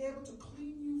to be able to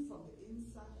clean you from the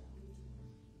inside out.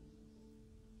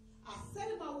 I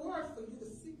said in my word for you to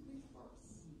seek me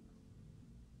first.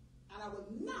 And I will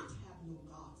not have no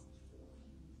gods before me.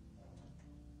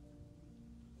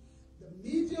 The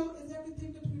media is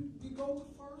everything that we go to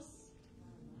first.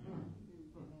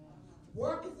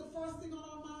 Work is the first thing on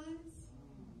our minds.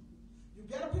 You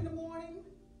get up in the morning,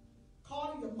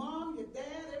 calling your mom, your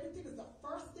dad, everything is the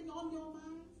first thing on your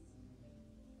minds.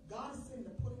 God is saying to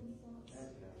put him first.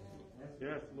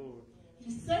 Yes, Lord.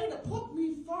 He's saying to put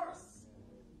me first.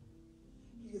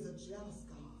 He is a jealous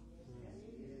God.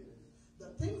 The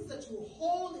things that you're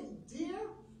holding dear,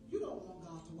 you don't want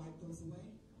God to wipe those away.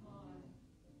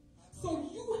 So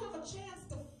you have a chance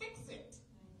to fix it.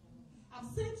 I'm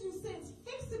saying to you, saints,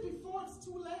 fix it before it's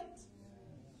too late.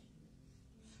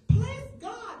 Place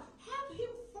God. Have him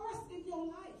first in your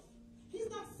life. He's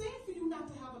not saying for you not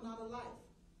to have another life.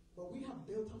 But we have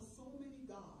built up so many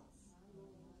gods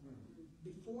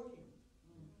before him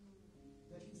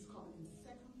that he's coming in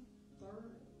second,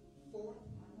 third, fourth.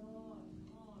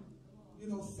 You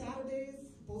know, Saturday is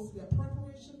supposed to be a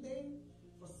preparation day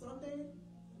for Sunday.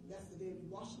 That's the day we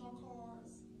washing our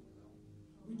cars.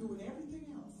 We're doing everything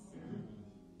else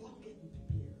but getting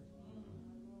prepared.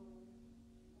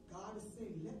 God is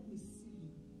saying, let me see you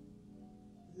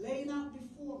laying out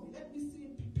before me. Let me see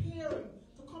him preparing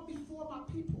to come before my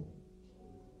people.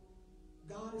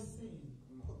 God is saying,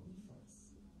 put me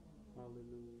first.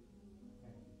 Hallelujah.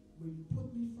 When you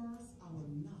put me first, I will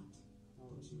not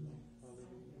put you last.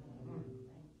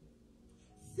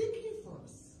 Seek ye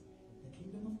first the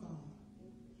kingdom of God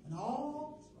and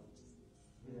all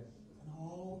his righteousness. And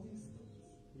all these things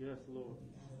Yes, Lord. will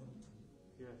be added unto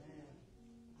you. Yes.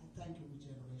 I thank you,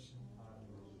 regeneration.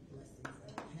 Blessings.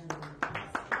 Hand over the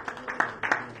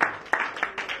peace.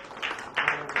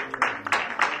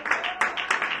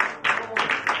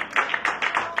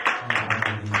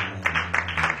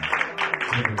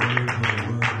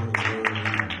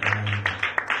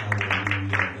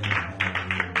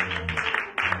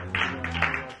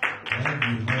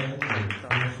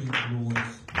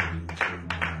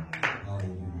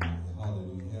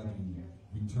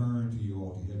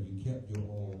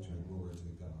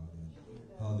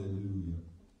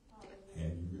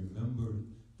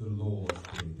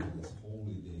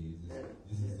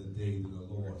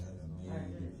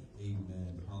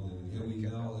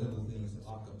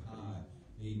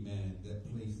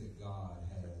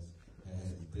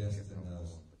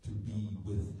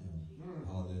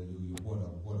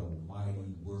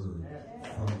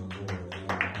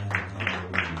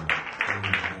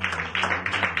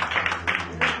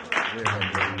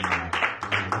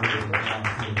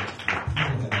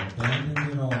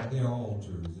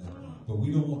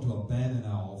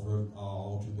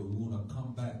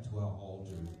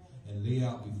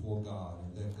 Before God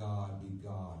and let God be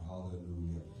God.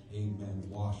 Hallelujah. Amen.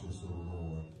 Wash us, O